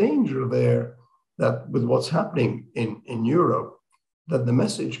there's a danger there that with what's happening in Europe, that the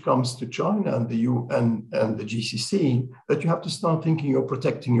message comes to China and the EU and the GCC that you have to start thinking of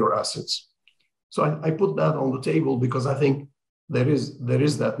protecting your assets. So I put that on the table because I think there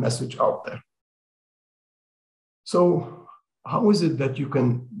is that message out there. So how is it that you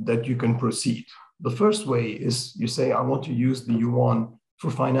can proceed? The first way is you say, I want to use the yuan for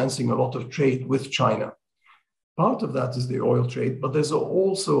financing a lot of trade with China. Part of that is the oil trade, but there's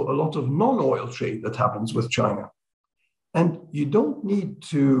also a lot of non-oil trade that happens with China. And you don't need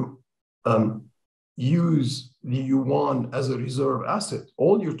to use the yuan as a reserve asset.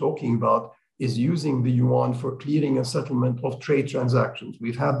 All you're talking about is using the yuan for clearing and settlement of trade transactions.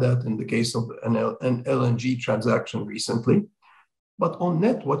 We've had that in the case of an LNG transaction recently. But on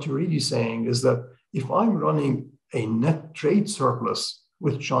net, what you're really saying is that if I'm running a net trade surplus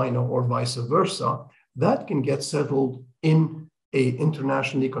with China or vice versa, that can get settled in an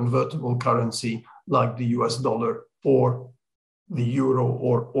internationally convertible currency like the US dollar or the euro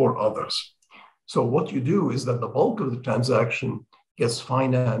or others. So what you do is that the bulk of the transaction gets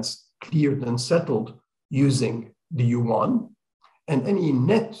financed, cleared, and settled using the yuan, and any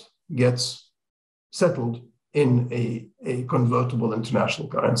net gets settled in a convertible international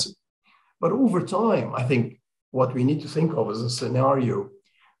currency. But over time, I think what we need to think of is a scenario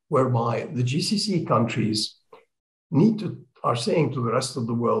whereby the GCC countries are saying to the rest of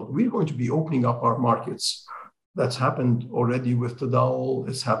the world, we're going to be opening up our markets. That's happened already with Tadawul,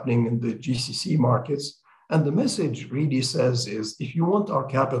 it's happening in the GCC markets. And the message really says is, if you want our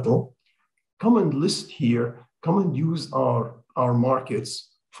capital, come and list here, come and use our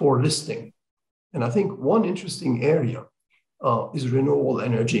markets for listing. And I think one interesting area is renewable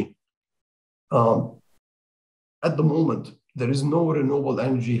energy. At the moment, there is no renewable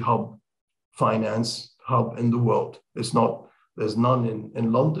energy finance hub in the world. There's none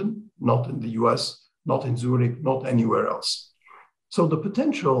in London, not in the US, not in Zurich, not anywhere else. So the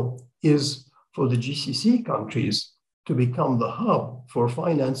potential is for the GCC countries to become the hub for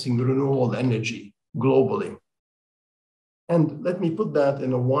financing renewable energy globally. And let me put that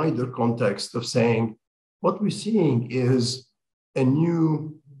in a wider context of saying, what we're seeing is a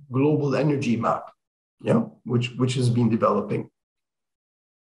new global energy map, which has been developing.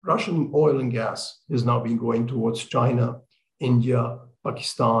 Russian oil and gas has now been going towards China, India,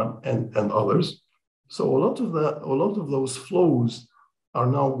 Pakistan, and others. So a lot of those flows are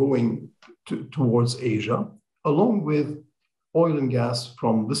now going towards Asia, along with oil and gas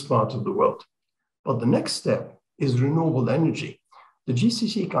from this part of the world. But the next step is renewable energy. The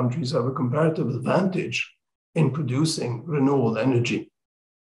GCC countries have a comparative advantage in producing renewable energy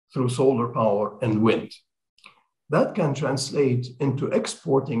through solar power and wind. That can translate into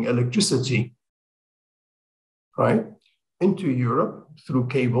exporting electricity, right, into Europe through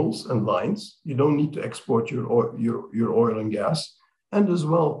cables and lines. You don't need to export your oil and gas, and as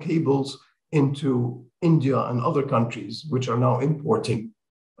well cables into India and other countries which are now importing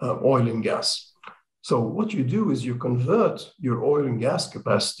oil and gas. So what you do is you convert your oil and gas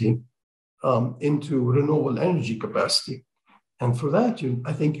capacity into renewable energy capacity. And for that,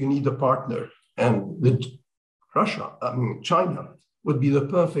 I think you need a partner. And China would be the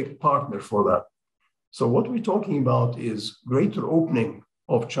perfect partner for that. So what we're talking about is greater opening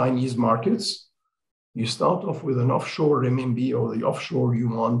of Chinese markets. You start off with an offshore renminbi or the offshore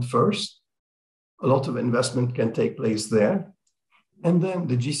yuan first. A lot of investment can take place there. And then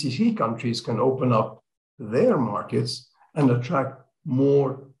the GCC countries can open up their markets and attract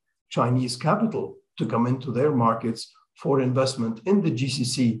more Chinese capital to come into their markets for investment in the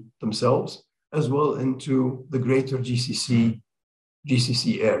GCC themselves, as well into the greater GCC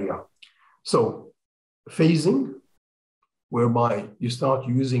area. So phasing, whereby you start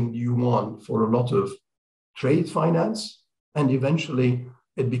using yuan for a lot of trade finance, and eventually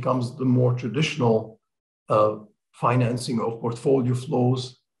it becomes the more traditional financing of portfolio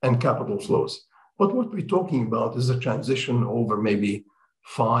flows and capital flows. But what we're talking about is a transition over maybe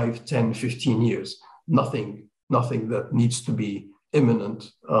 5, 10, 15 years. Nothing that needs to be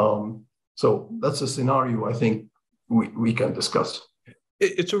imminent. So that's a scenario I think we can discuss.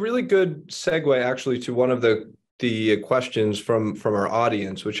 It's a really good segue actually to one of the questions from our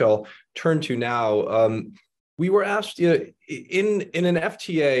audience, which I'll turn to now. We were asked, in an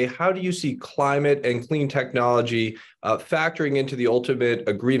FTA, how do you see climate and clean technology factoring into the ultimate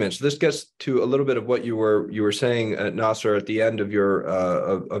agreement? So this gets to a little bit of what you were saying, Nasser, at the end of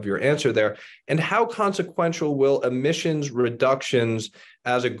your answer there. And how consequential will emissions reductions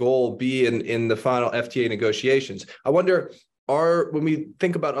as a goal be in the final FTA negotiations? I wonder, when we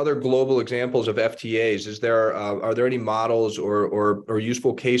think about other global examples of FTAs, are there any models or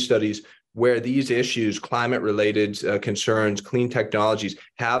useful case studies where these issues, climate-related concerns, clean technologies,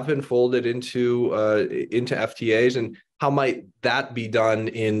 have been folded into FTAs, and how might that be done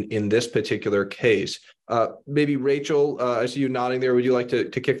in this particular case? Maybe Rachel, I see you nodding there. Would you like to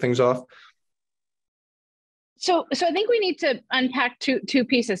kick things off? So I think we need to unpack two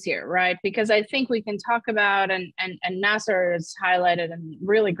pieces here, right? Because I think we can talk about, and Nasser has highlighted in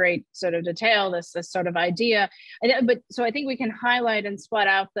really great sort of detail this sort of idea. But so I think we can highlight and split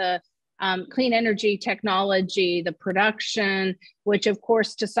out the clean energy technology, the production, which of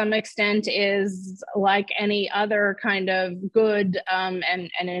course to some extent is like any other kind of good and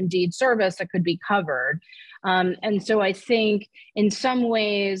indeed service that could be covered. And so I think in some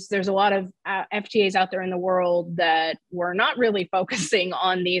ways there's a lot of FTAs out there in the world that were not really focusing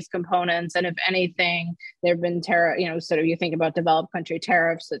on these components. And if anything, there have been you think about developed country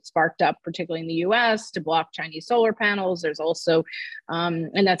tariffs that sparked up, particularly in the US, to block Chinese solar panels. There's also, and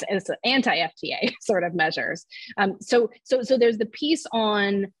it's anti-FTA sort of measures. So there's the piece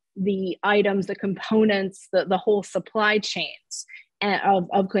on the items, the components, the whole supply chains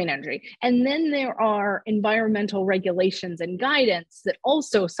of clean energy. And then there are environmental regulations and guidance that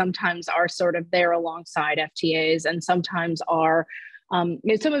also sometimes are sort of there alongside FTAs, and sometimes are,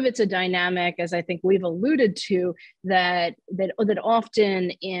 some of it's a dynamic, as I think we've alluded to, that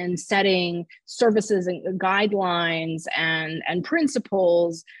often in setting services and guidelines and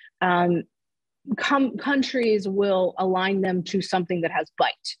principles, countries will align them to something that has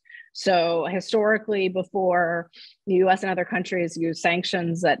bite. So historically, before the US and other countries use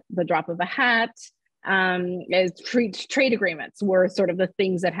sanctions at the drop of a hat, trade agreements were sort of the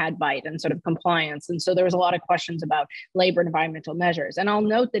things that had bite and sort of compliance. And so there was a lot of questions about labor and environmental measures. And I'll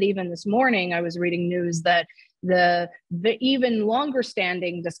note that even this morning, I was reading news that the even longer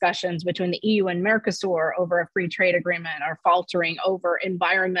standing discussions between the EU and Mercosur over a free trade agreement are faltering over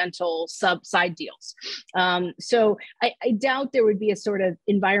environmental side deals. So I doubt there would be a sort of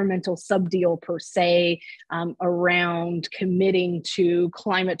environmental sub deal per se around committing to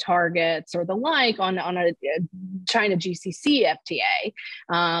climate targets or the like on a China-GCC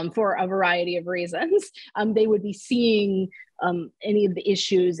FTA for a variety of reasons. They would be seeing any of the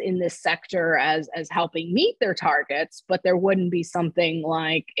issues in this sector as helping meet their targets, but there wouldn't be something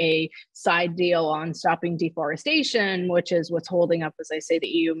like a side deal on stopping deforestation, which is what's holding up, as I say, the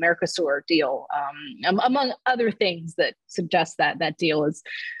EU-Mercosur deal, among other things that suggest that that deal is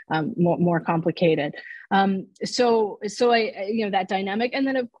more complicated. So that dynamic, and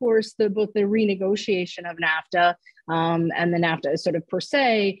then of course both the renegotiation of NAFTA and the NAFTA sort of per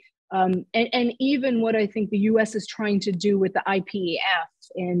se. And even what I think the US is trying to do with the IPEF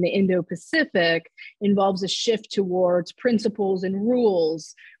in the Indo-Pacific involves a shift towards principles and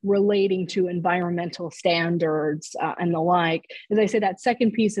rules relating to environmental standards and the like. As I say, that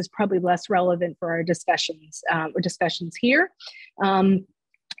second piece is probably less relevant for our discussions here.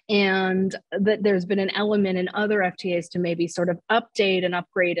 And that there's been an element in other FTAs to maybe sort of update and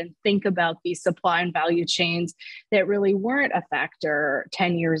upgrade and think about these supply and value chains that really weren't a factor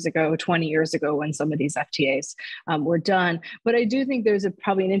 10 years ago, 20 years ago when some of these FTAs were done. But I do think there's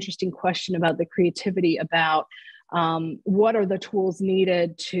probably an interesting question about the creativity about what are the tools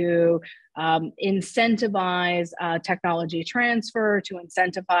needed to incentivize technology transfer, to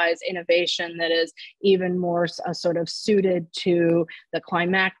incentivize innovation that is even more sort of suited to the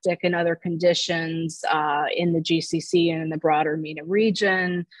climactic and other conditions in the GCC and in the broader MENA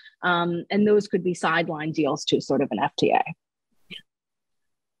region. And those could be sideline deals to sort of an FTA.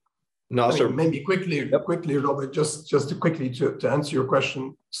 Nasser. Maybe quickly, Robert, just to quickly to answer your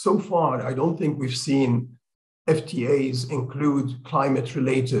question. So far, I don't think we've seen FTAs include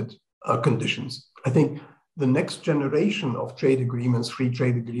climate-related conditions. I think the next generation of trade agreements, free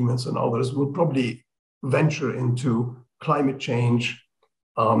trade agreements and others, will probably venture into climate change.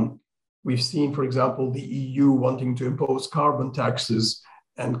 We've seen, for example, the EU wanting to impose carbon taxes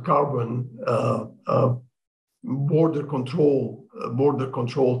and carbon border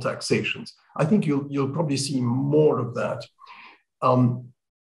control taxations. I think you'll probably see more of that.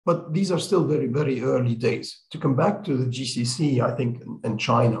 But these are still very, very early days. To come back to the GCC, I think, and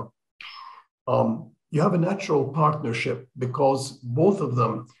China, you have a natural partnership because both of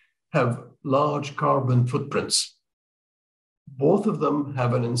them have large carbon footprints. Both of them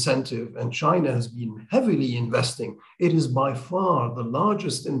have an incentive, and China has been heavily investing. It is by far the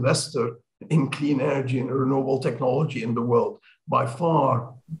largest investor in clean energy and renewable technology in the world, by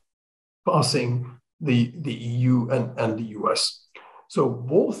far passing the EU and the US. So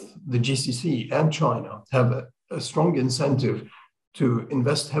both the GCC and China have a strong incentive to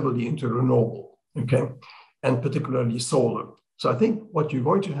invest heavily into renewable, okay, and particularly solar. So I think what you're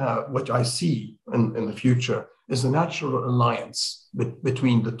going to have, what I see in the future, is a natural alliance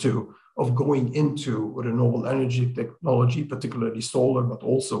between the two of going into renewable energy technology, particularly solar, but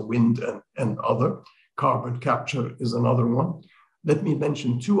also wind and other. Carbon capture is another one. Let me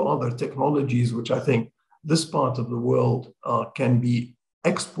mention two other technologies which I think this part of the world can be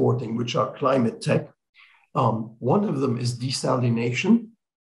exporting, which are climate tech. One of them is desalination.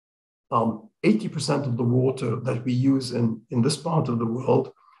 80% of the water that we use in this part of the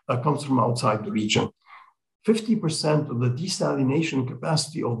world comes from outside the region. 50% of the desalination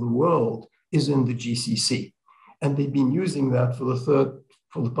capacity of the world is in the GCC. And they've been using that for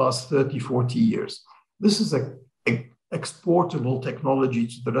the past 30, 40 years. This is an exportable technology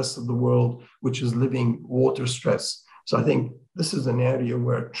to the rest of the world, which is living water stress. So I think this is an area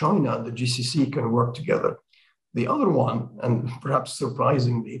where China and the GCC can work together. The other one, and perhaps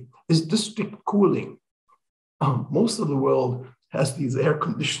surprisingly, is district cooling. Most of the world has these air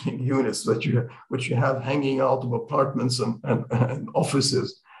conditioning units which you have hanging out of apartments and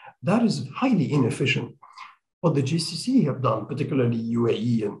offices. That is highly inefficient. What the GCC have done, particularly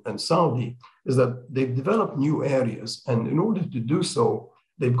UAE and Saudi, is that they've developed new areas. And in order to do so,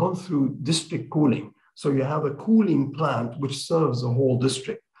 they've gone through district cooling. So you have a cooling plant which serves a whole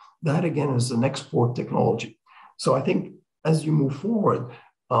district. That again is an export technology. So I think as you move forward,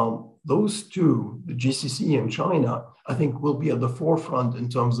 those two, the GCC and China, I think will be at the forefront in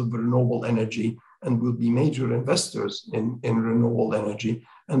terms of renewable energy and will be major investors in renewable energy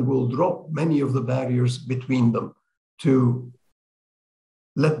and will drop many of the barriers between them to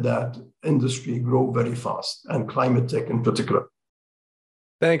let that industry grow very fast, and climate tech in particular.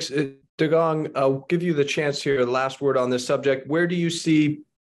 Thanks. Degang, I'll give you the chance here, the last word on this subject. Where do you see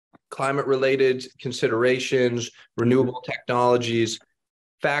climate-related considerations, renewable technologies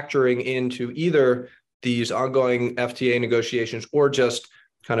factoring into either these ongoing FTA negotiations or just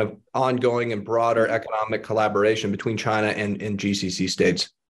kind of ongoing and broader economic collaboration between China and GCC states?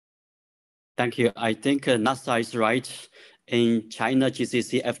 Thank you. I think Nasser is right. In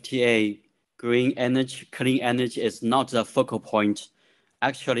China-GCC FTA, green energy, clean energy is not the focal point.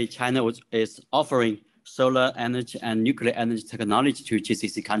 Actually, China is offering solar energy and nuclear energy technology to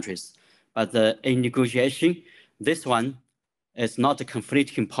GCC countries. But in negotiation, this one is not a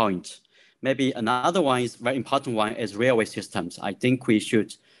conflicting point. Maybe another one is very important one is railway systems. I think we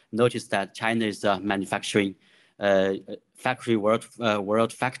should notice that China is a manufacturing factory,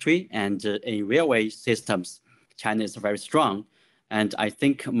 world factory, and in railway systems, China is very strong. And I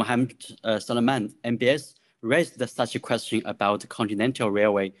think Mohammed Salman, MBS, raised such a question about continental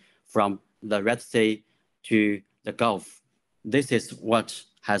railway from the Red Sea to the Gulf. This is what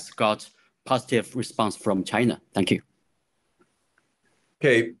has got positive response from China. Thank you.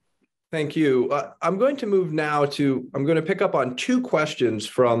 Okay, thank you. I'm going to move now to, I'm going to pick up on two questions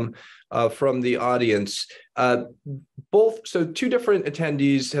from the audience. So two different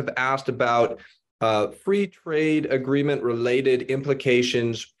attendees have asked about free trade agreement related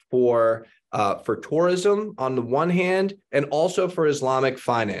implications for tourism on the one hand, and also for Islamic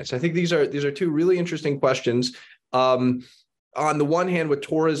finance. I think these are two really interesting questions. On the one hand, with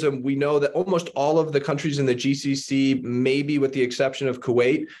tourism, we know that almost all of the countries in the GCC, maybe with the exception of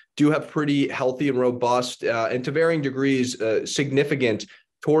Kuwait, do have pretty healthy and robust, and to varying degrees, significant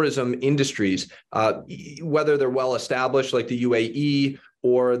tourism industries, whether they're well established like the UAE,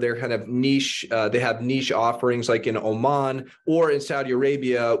 or they're kind of niche, they have niche offerings like in Oman or in Saudi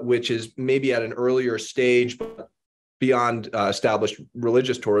Arabia, which is maybe at an earlier stage, but beyond established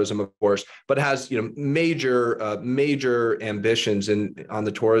religious tourism, of course, but has major ambitions on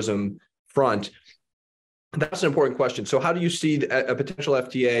the tourism front. That's an important question. So how do you see a potential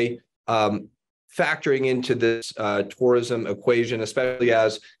FTA factoring into this tourism equation, especially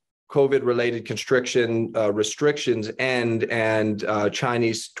as COVID-related restrictions end and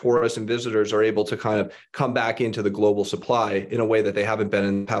Chinese tourists and visitors are able to kind of come back into the global supply in a way that they haven't been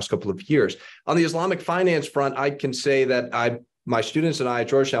in the past couple of years. On the Islamic finance front, I can say that my students and I at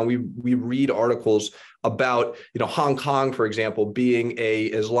Georgetown, we read articles about, Hong Kong, for example, being a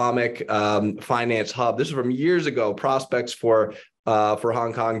Islamic finance hub. This is from years ago, prospects for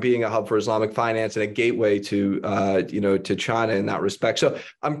Hong Kong being a hub for Islamic finance and a gateway to China in that respect. So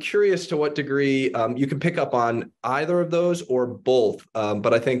I'm curious to what degree you can pick up on either of those or both.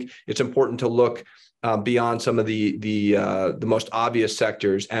 But I think it's important to look beyond some of the most obvious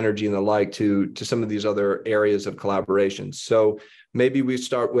sectors, energy and the like, to some of these other areas of collaboration. So maybe we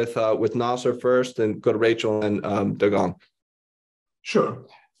start with Nasser first and go to Rachel and Degang. Sure.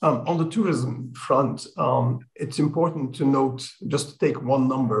 On the tourism front, it's important to note, just to take one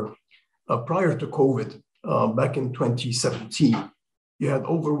number, prior to COVID, back in 2017, you had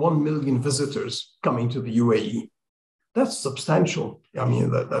over 1 million visitors coming to the UAE. That's substantial. I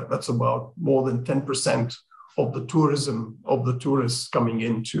mean, that's about more than 10% of the tourism, of the tourists coming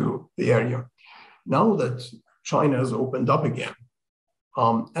into the area. Now that China has opened up again,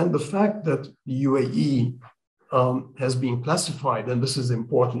 and the fact that the UAE has been classified, and this is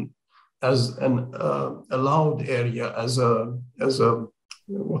important, as an allowed area, as a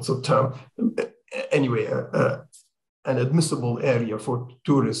what's the term? Anyway, an admissible area for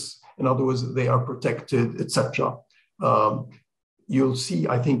tourists. In other words, they are protected, etc. You'll see,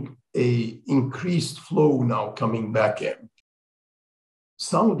 I think, a increased flow now coming back in.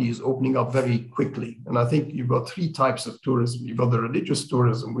 Saudi is opening up very quickly, and I think you've got three types of tourism. You've got the religious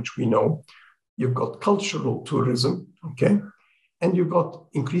tourism, which we know. You've got cultural tourism, okay? And you've got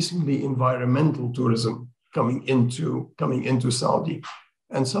increasingly environmental tourism coming into Saudi.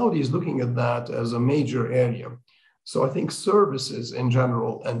 And Saudi is looking at that as a major area. So I think services in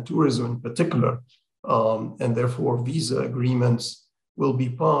general and tourism in particular, and therefore visa agreements, will be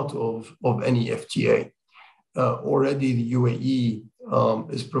part of any FTA. Already the UAE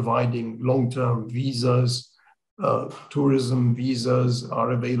is providing long-term visas. Tourism visas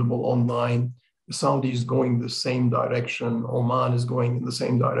are available online. Saudi is going the same direction. Oman is going in the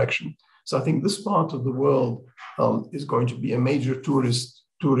same direction. So I think this part of the world is going to be a major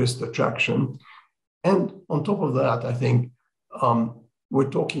tourist attraction. And on top of that, I think we're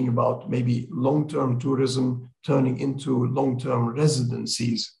talking about maybe long-term tourism turning into long-term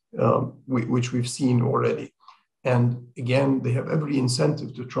residencies, which we've seen already. And again, they have every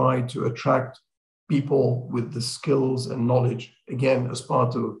incentive to try to attract people with the skills and knowledge, again, as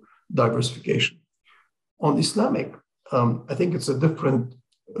part of diversification. On Islamic, I think it's a different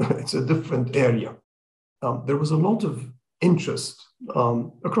area. There was a lot of interest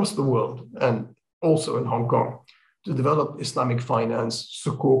across the world and also in Hong Kong to develop Islamic finance,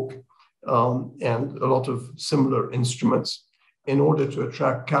 sukuk, and a lot of similar instruments in order to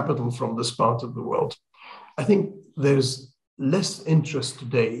attract capital from this part of the world. I think there's less interest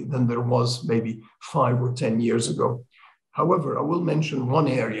today than there was maybe 5 or 10 years ago. However, I will mention one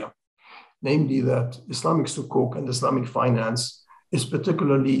area, namely that Islamic sukuk and Islamic finance is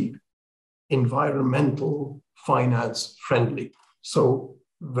particularly environmental finance friendly. So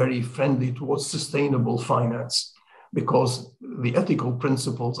very friendly towards sustainable finance, because the ethical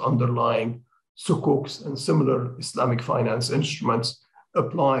principles underlying sukuks and similar Islamic finance instruments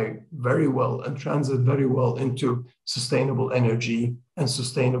apply very well and transit very well into sustainable energy and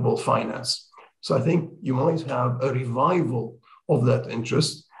sustainable finance. So I think you might have a revival of that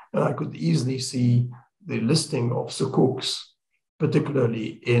interest, and I could easily see the listing of sukuks,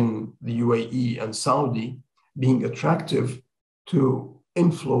 particularly in the UAE and Saudi, being attractive to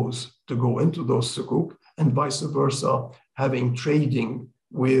inflows to go into those sukuk, and vice versa, having trading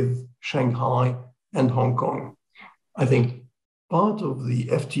with Shanghai and Hong Kong. I think part of the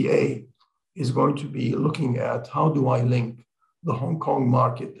FTA is going to be looking at how do I link the Hong Kong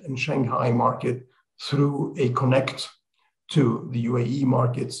market and Shanghai market through a connect to the UAE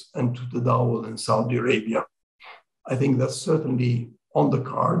markets and to the Dawal in Saudi Arabia. I think that's certainly on the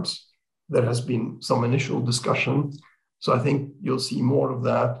cards. There has been some initial discussion. So I think you'll see more of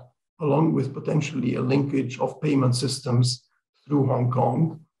that, along with potentially a linkage of payment systems through Hong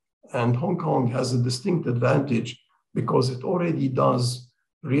Kong. And Hong Kong has a distinct advantage because it already does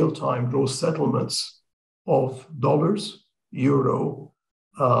real-time gross settlements of dollars, euro,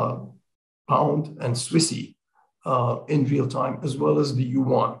 pound, and Swissy in real time, as well as the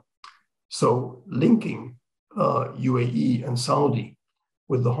yuan. So linking UAE and Saudi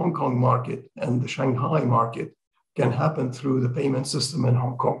with the Hong Kong market and the Shanghai market can happen through the payment system in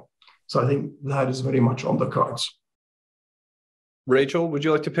Hong Kong. So I think that is very much on the cards. Rachel, would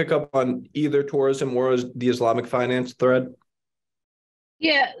you like to pick up on either tourism or the Islamic finance thread?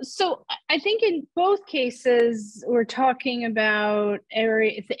 Yeah, so I think in both cases, we're talking about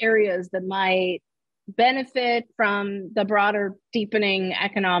areas that might benefit from the broader deepening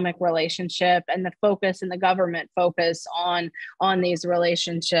economic relationship and the focus and the government focus on these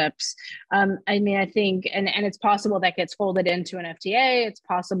relationships. I mean, I think, and it's possible that gets folded into an FTA. It's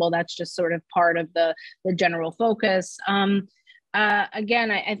possible that's just sort of part of the general focus.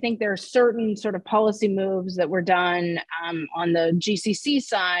 Again, I think there are certain sort of policy moves that were done on the GCC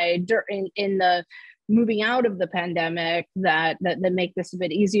side in the moving out of the pandemic that make this a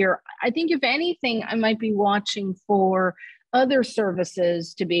bit easier. I think if anything, I might be watching for other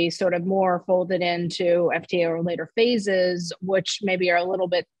services to be sort of more folded into FTA or later phases, which maybe are a little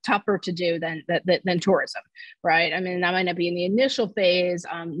bit tougher to do than tourism, right? I mean, that might not be in the initial phase.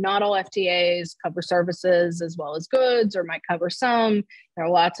 Not all FTAs cover services as well as goods, or might cover some. There are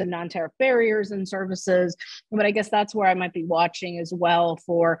lots of non-tariff barriers and services, but I guess that's where I might be watching as well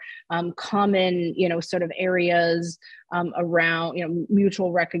for common, sort of areas around,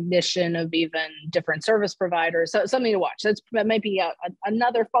 mutual recognition of even different service providers. So something to watch. That might be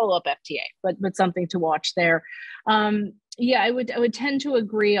another follow-up FTA, but something to watch there. Yeah, I would tend to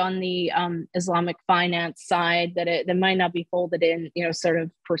agree on the Islamic finance side that that might not be folded in, sort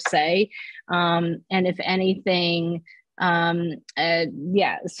of per se. And if anything,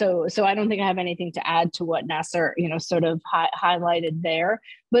 yeah, so I don't think I have anything to add to what Nasser, sort of highlighted there.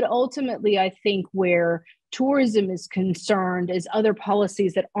 But ultimately, I think where tourism is concerned is other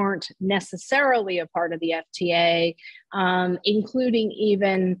policies that aren't necessarily a part of the FTA, including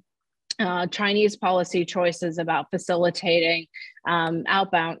even Chinese policy choices about facilitating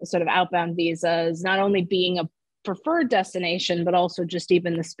outbound visas, not only being a preferred destination, but also just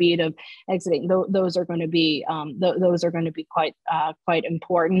even the speed of exiting. Those are going to be quite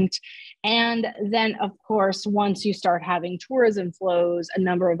important. And then, of course, once you start having tourism flows, a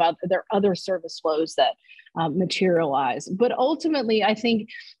number of other service flows that materialize. But ultimately, I think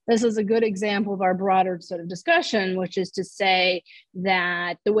this is a good example of our broader sort of discussion, which is to say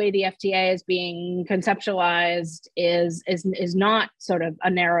that the way the FTA is being conceptualized is not sort of a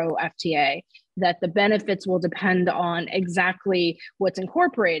narrow FTA, that the benefits will depend on exactly what's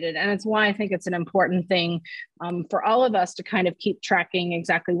incorporated. And it's why I think it's an important thing for all of us to kind of keep tracking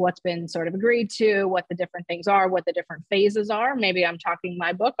exactly what's been sort of agreed to, what the different things are, what the different phases are. Maybe I'm talking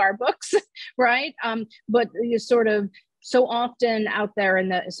our books, right? But you sort of, so often out there in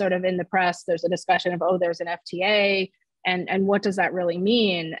the press, there's a discussion of, there's an FTA, and what does that really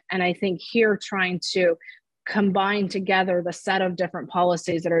mean? And I think here trying to combine together the set of different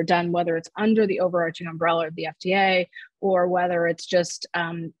policies that are done, whether it's under the overarching umbrella of the FTA or whether it's just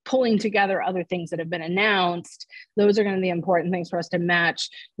pulling together other things that have been announced, those are going to be important things for us to match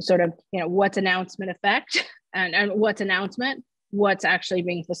sort of, what's announcement effect and what's announcement, what's actually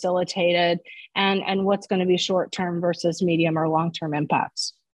being facilitated, and what's going to be short-term versus medium or long-term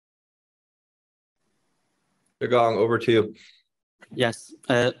impacts. Degang, over to you. Yes.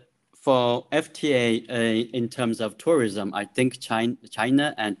 For FTA, in terms of tourism, I think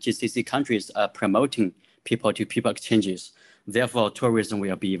China and GCC countries are promoting people-to-people exchanges. Therefore, tourism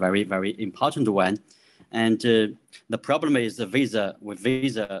will be very, very important one. And the problem is the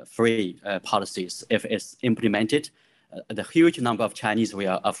visa-free policies. If it's implemented, the huge number of Chinese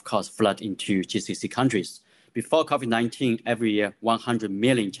will, of course, flood into GCC countries. Before COVID-19, every year, 100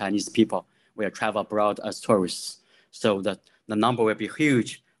 million Chinese people will travel abroad as tourists. So the number will be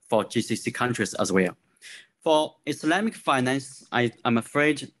huge for GCC countries as well. For Islamic finance, I'm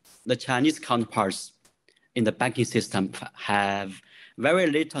afraid the Chinese counterparts in the banking system have very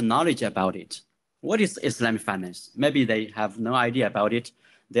little knowledge about it. What is Islamic finance? Maybe they have no idea about it.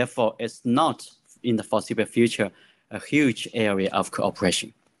 Therefore, it's not in the foreseeable future a huge area of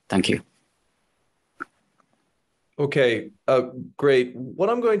cooperation. Thank you. Okay, great. What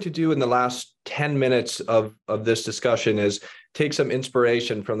I'm going to do in the last 10 minutes of this discussion is take some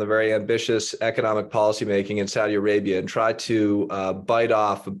inspiration from the very ambitious economic policymaking in Saudi Arabia and try to bite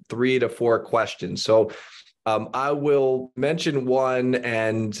off 3 to 4 questions. So I will mention one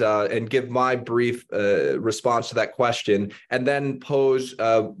and give my brief response to that question, and then pose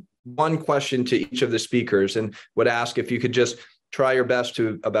one question to each of the speakers, and would ask if you could just try your best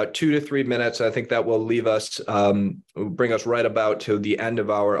to about 2 to 3 minutes. I think that will leave us, bring us right about to the end of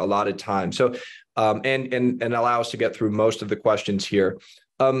our allotted time. So, and allow us to get through most of the questions here.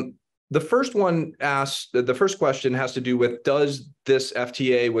 The first question has to do with, does this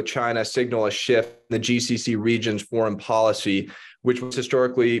FTA with China signal a shift in the GCC region's foreign policy, which was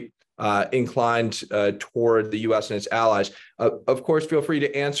historically inclined toward the U.S. and its allies. Of course, feel free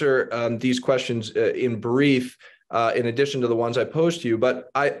to answer these questions in brief, in addition to the ones I posed to you. But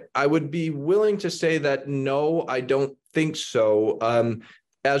I would be willing to say that no, I don't think so.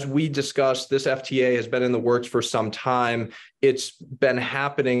 As we discussed, this FTA has been in the works for some time. It's been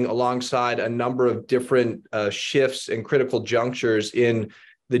happening alongside a number of different shifts and critical junctures in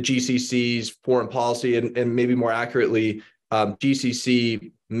the GCC's foreign policy, and maybe more accurately,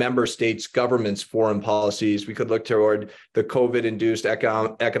 GCC member states' governments' foreign policies. We could look toward the COVID-induced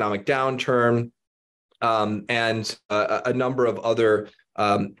economic downturn and a number of other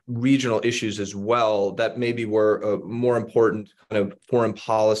regional issues as well that maybe were more important kind of foreign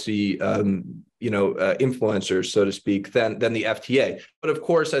policy, influencers, so to speak, than the FTA. But of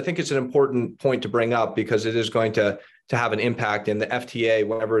course, I think it's an important point to bring up because it is going to have an impact, and the FTA,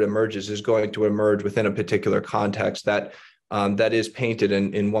 whenever it emerges, is going to emerge within a particular context that is painted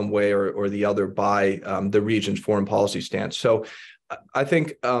in one way or the other by the region's foreign policy stance. So I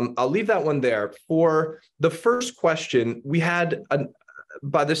think I'll leave that one there. For the first question, we had,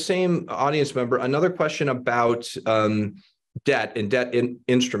 by the same audience member, another question about debt and debt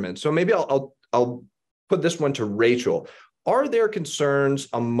instruments. So maybe I'll put this one to Rachel. Are there concerns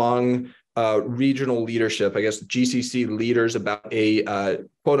among regional leadership, I guess GCC leaders, about a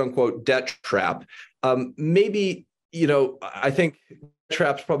quote unquote debt trap? Maybe, I think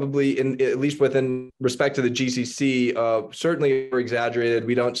traps probably, at least within respect to the GCC, certainly are exaggerated.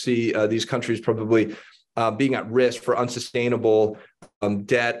 We don't see these countries probably being at risk for unsustainable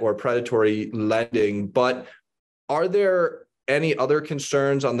debt or predatory lending. But are there any other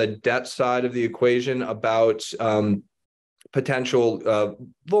concerns on the debt side of the equation about potential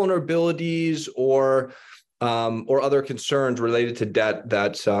vulnerabilities or other concerns related to debt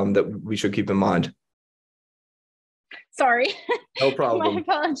that we should keep in mind? Sorry. No problem. My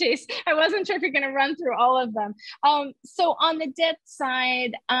apologies. I wasn't sure if you're going to run through all of them. So on the debt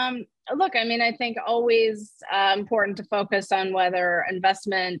side, look, I think always important to focus on whether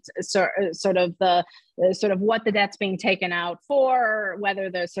investment sort of what the debt's being taken out for, whether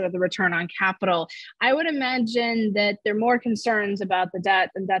there's sort of the return on capital. I would imagine that there are more concerns about the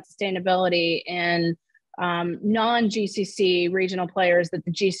debt and debt sustainability in non-GCC regional players that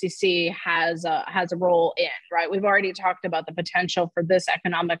the GCC has a role in, right? We've already talked about the potential for this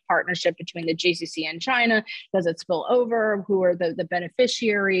economic partnership between the GCC and China. Does it spill over? Who are the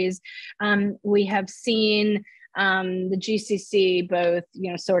beneficiaries? We have seen the GCC both,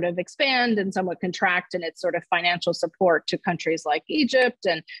 sort of expand and somewhat contract in its sort of financial support to countries like Egypt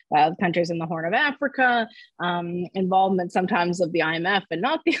and countries in the Horn of Africa, involvement sometimes of the IMF and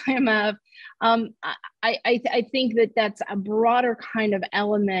not the IMF. I think that's a broader kind of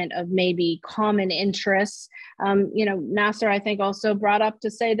element of maybe common interests. Nasser, I think, also brought up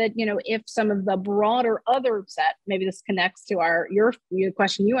to say that, if some of the broader other set, maybe this connects to your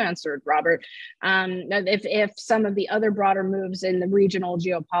question you answered, Robert, if some of the other broader moves in the regional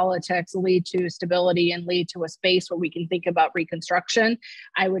geopolitics lead to stability and lead to a space where we can think about reconstruction,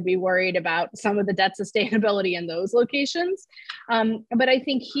 I would be worried about some of the debt sustainability in those locations. But I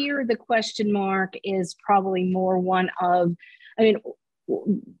think here the question mark is probably more one of,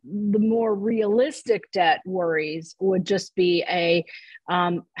 the more realistic debt worries would just be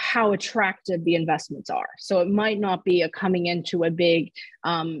how attractive the investments are. So it might not be a coming into a big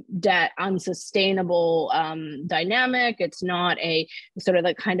debt unsustainable dynamic. It's not a sort of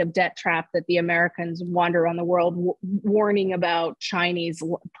the kind of debt trap that the Americans wander around the world warning about Chinese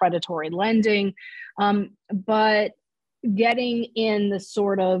predatory lending. But getting in the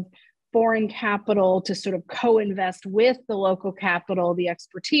sort of foreign capital to sort of co-invest with the local capital, the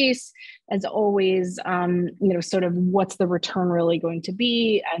expertise, as always, sort of what's the return really going to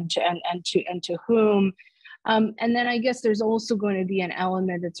be, and to whom. And then I guess there's also going to be an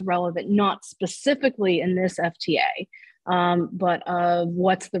element that's relevant, not specifically in this FTA, but of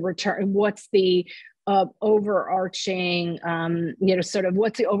what's the return, what's the overarching,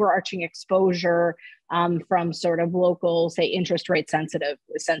 what's the overarching exposure from sort of local, say, interest rate sensitive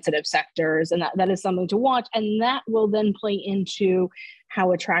sectors. And that is something to watch. And that will then play into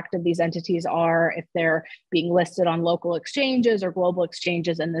how attractive these entities are if they're being listed on local exchanges or global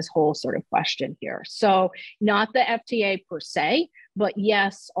exchanges, and this whole sort of question here. So not the FTA per se, but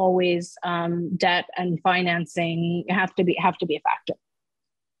yes, always debt and financing have to be a factor.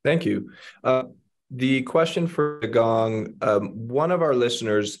 Thank you. The question for Degang, one of our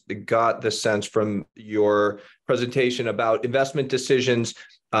listeners got the sense from your presentation about investment decisions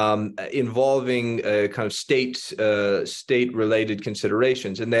involving kind of state-related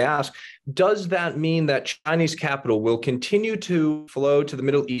considerations. And they ask, does that mean that Chinese capital will continue to flow to the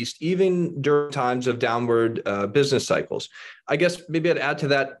Middle East even during times of downward business cycles? I guess maybe I'd add to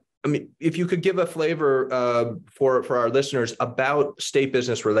that, I mean, if you could give a flavor for our listeners about state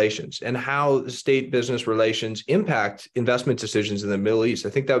business relations and how state business relations impact investment decisions in the Middle East, I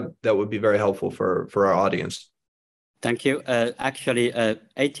think that would be very helpful for our audience. Thank you. Actually,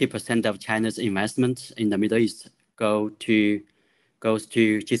 80% of China's investment in the Middle East goes to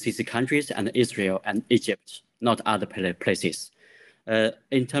GCC countries and Israel and Egypt, not other places.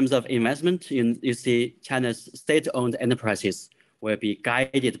 In terms of investment, you see China's state-owned enterprises will be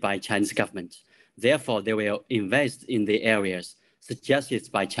guided by Chinese government. Therefore, they will invest in the areas suggested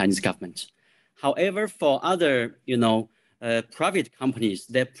by Chinese government. However, for other, private companies,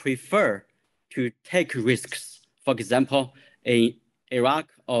 they prefer to take risks. For example, in Iraq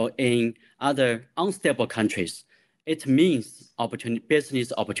or in other unstable countries, it means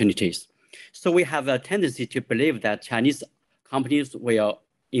business opportunities. So we have a tendency to believe that Chinese companies will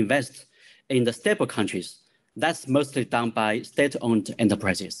invest in the stable countries. That's mostly done by state-owned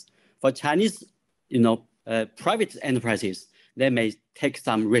enterprises. For Chinese, private enterprises, they may take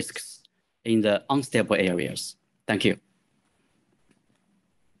some risks in the unstable areas. Thank you.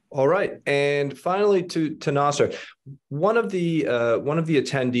 All right, and finally to Nasser, one of the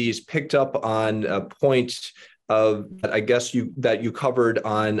attendees picked up on points of I guess that you covered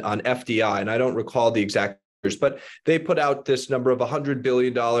on FDI, and I don't recall the exact, but they put out this number of $100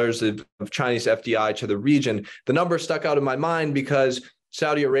 billion of Chinese FDI to the region. The number stuck out in my mind because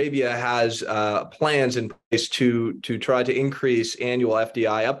Saudi Arabia has plans in place to try to increase annual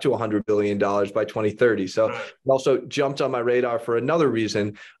FDI up to $100 billion by 2030. So it also jumped on my radar for another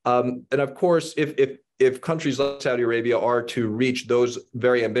reason. And of course, if countries like Saudi Arabia are to reach those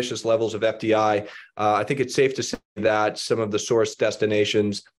very ambitious levels of FDI, I think it's safe to say that some of the source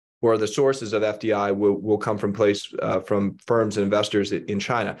destinations or the sources of FDI will come from firms and investors in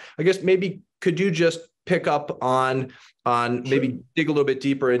China. I guess maybe could you just pick up on maybe dig a little bit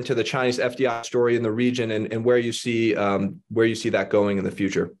deeper into the Chinese FDI story in the region and where you see that going in the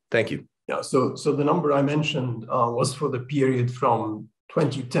future? Thank you. Yeah, so the number I mentioned was for the period from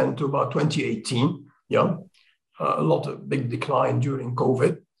 2010 to about 2018. Yeah, a lot of big decline during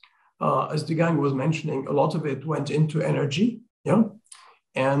COVID. As Degang was mentioning, a lot of it went into energy. Yeah.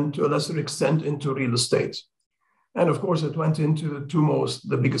 And to a lesser extent into real estate. And of course, it went into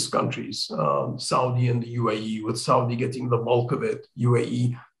the biggest countries, Saudi and the UAE, with Saudi getting the bulk of it,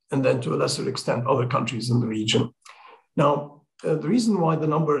 UAE, and then to a lesser extent, other countries in the region. Now, the reason why the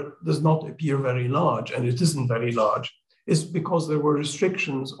number does not appear very large, and it isn't very large, is because there were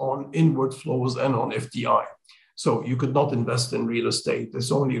restrictions on inward flows and on FDI. So you could not invest in real estate.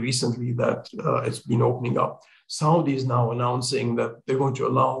 It's only recently that it's been opening up. Saudi is now announcing that they're going to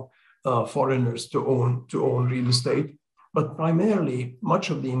allow foreigners to own real estate, but primarily much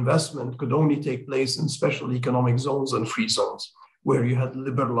of the investment could only take place in special economic zones and free zones where you had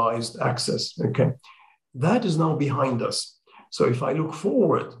liberalized access. Okay, that is now behind us. So if I look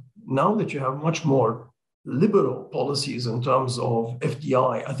forward, now that you have much more liberal policies in terms of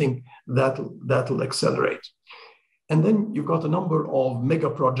FDI, I think that'll accelerate. And then you've got a number of mega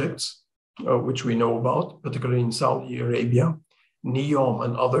projects which we know about, particularly in Saudi Arabia, NEOM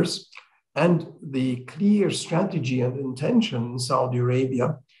and others. And the clear strategy and intention in Saudi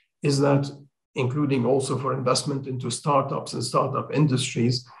Arabia is that, including also for investment into startups and startup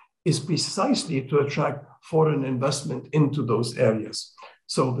industries, is precisely to attract foreign investment into those areas.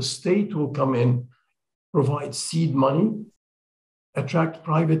 So the state will come in, provide seed money, attract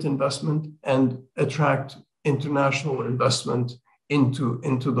private investment, and attract international investment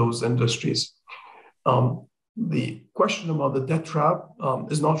into those industries. The question about the debt trap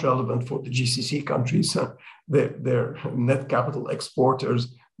is not relevant for the GCC countries. They're net capital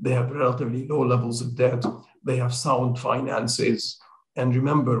exporters. They have relatively low levels of debt. They have sound finances. And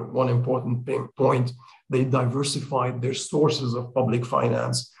remember, one important point, they diversified their sources of public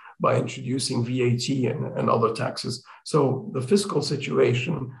finance by introducing VAT and other taxes. So the fiscal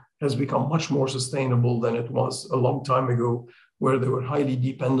situation has become much more sustainable than it was a long time ago, where they were highly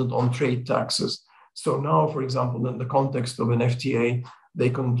dependent on trade taxes. So now, for example, in the context of an FTA, they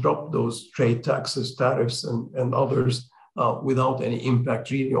can drop those trade taxes, tariffs, and others without any impact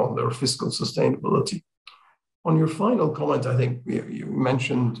really on their fiscal sustainability. On your final comment, I think you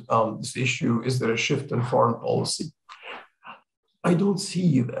mentioned this issue, is there a shift in foreign policy? I don't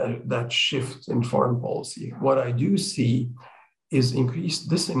see that shift in foreign policy. What I do see is increased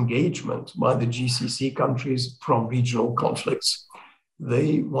disengagement by the GCC countries from regional conflicts.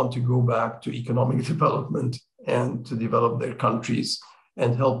 They want to go back to economic development and to develop their countries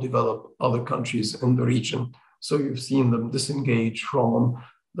and help develop other countries in the region. So you've seen them disengage from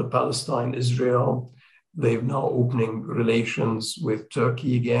the Palestine-Israel. They've now opening relations with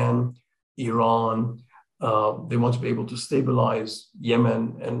Turkey again, Iran. They want to be able to stabilize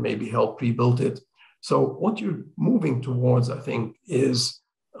Yemen and maybe help rebuild it. So what you're moving towards, I think, is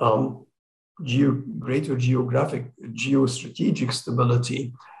greater geostrategic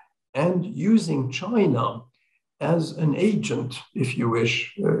stability and using China as an agent, if you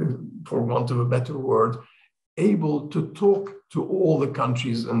wish, for want of a better word, able to talk to all the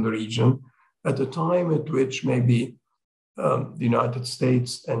countries in the region at a time at which maybe the United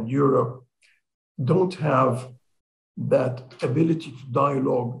States and Europe don't have that ability to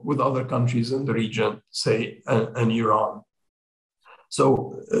dialogue with other countries in the region, say, and Iran.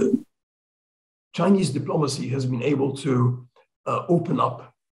 So Chinese diplomacy has been able to open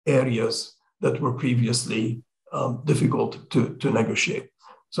up areas that were previously difficult to negotiate.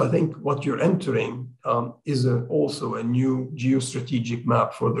 So I think what you're entering is also a new geostrategic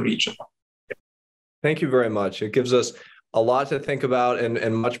map for the region. Thank you very much. It gives us a lot to think about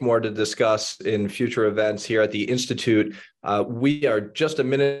and much more to discuss in future events here at the Institute. We are just a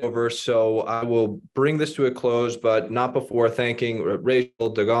minute over, so I will bring this to a close, but not before thanking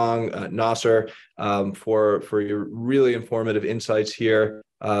Rachel, Degang, Nasser for your really informative insights here.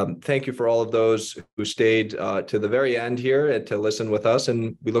 Thank you for all of those who stayed to the very end here and to listen with us,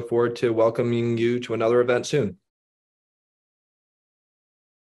 and we look forward to welcoming you to another event soon.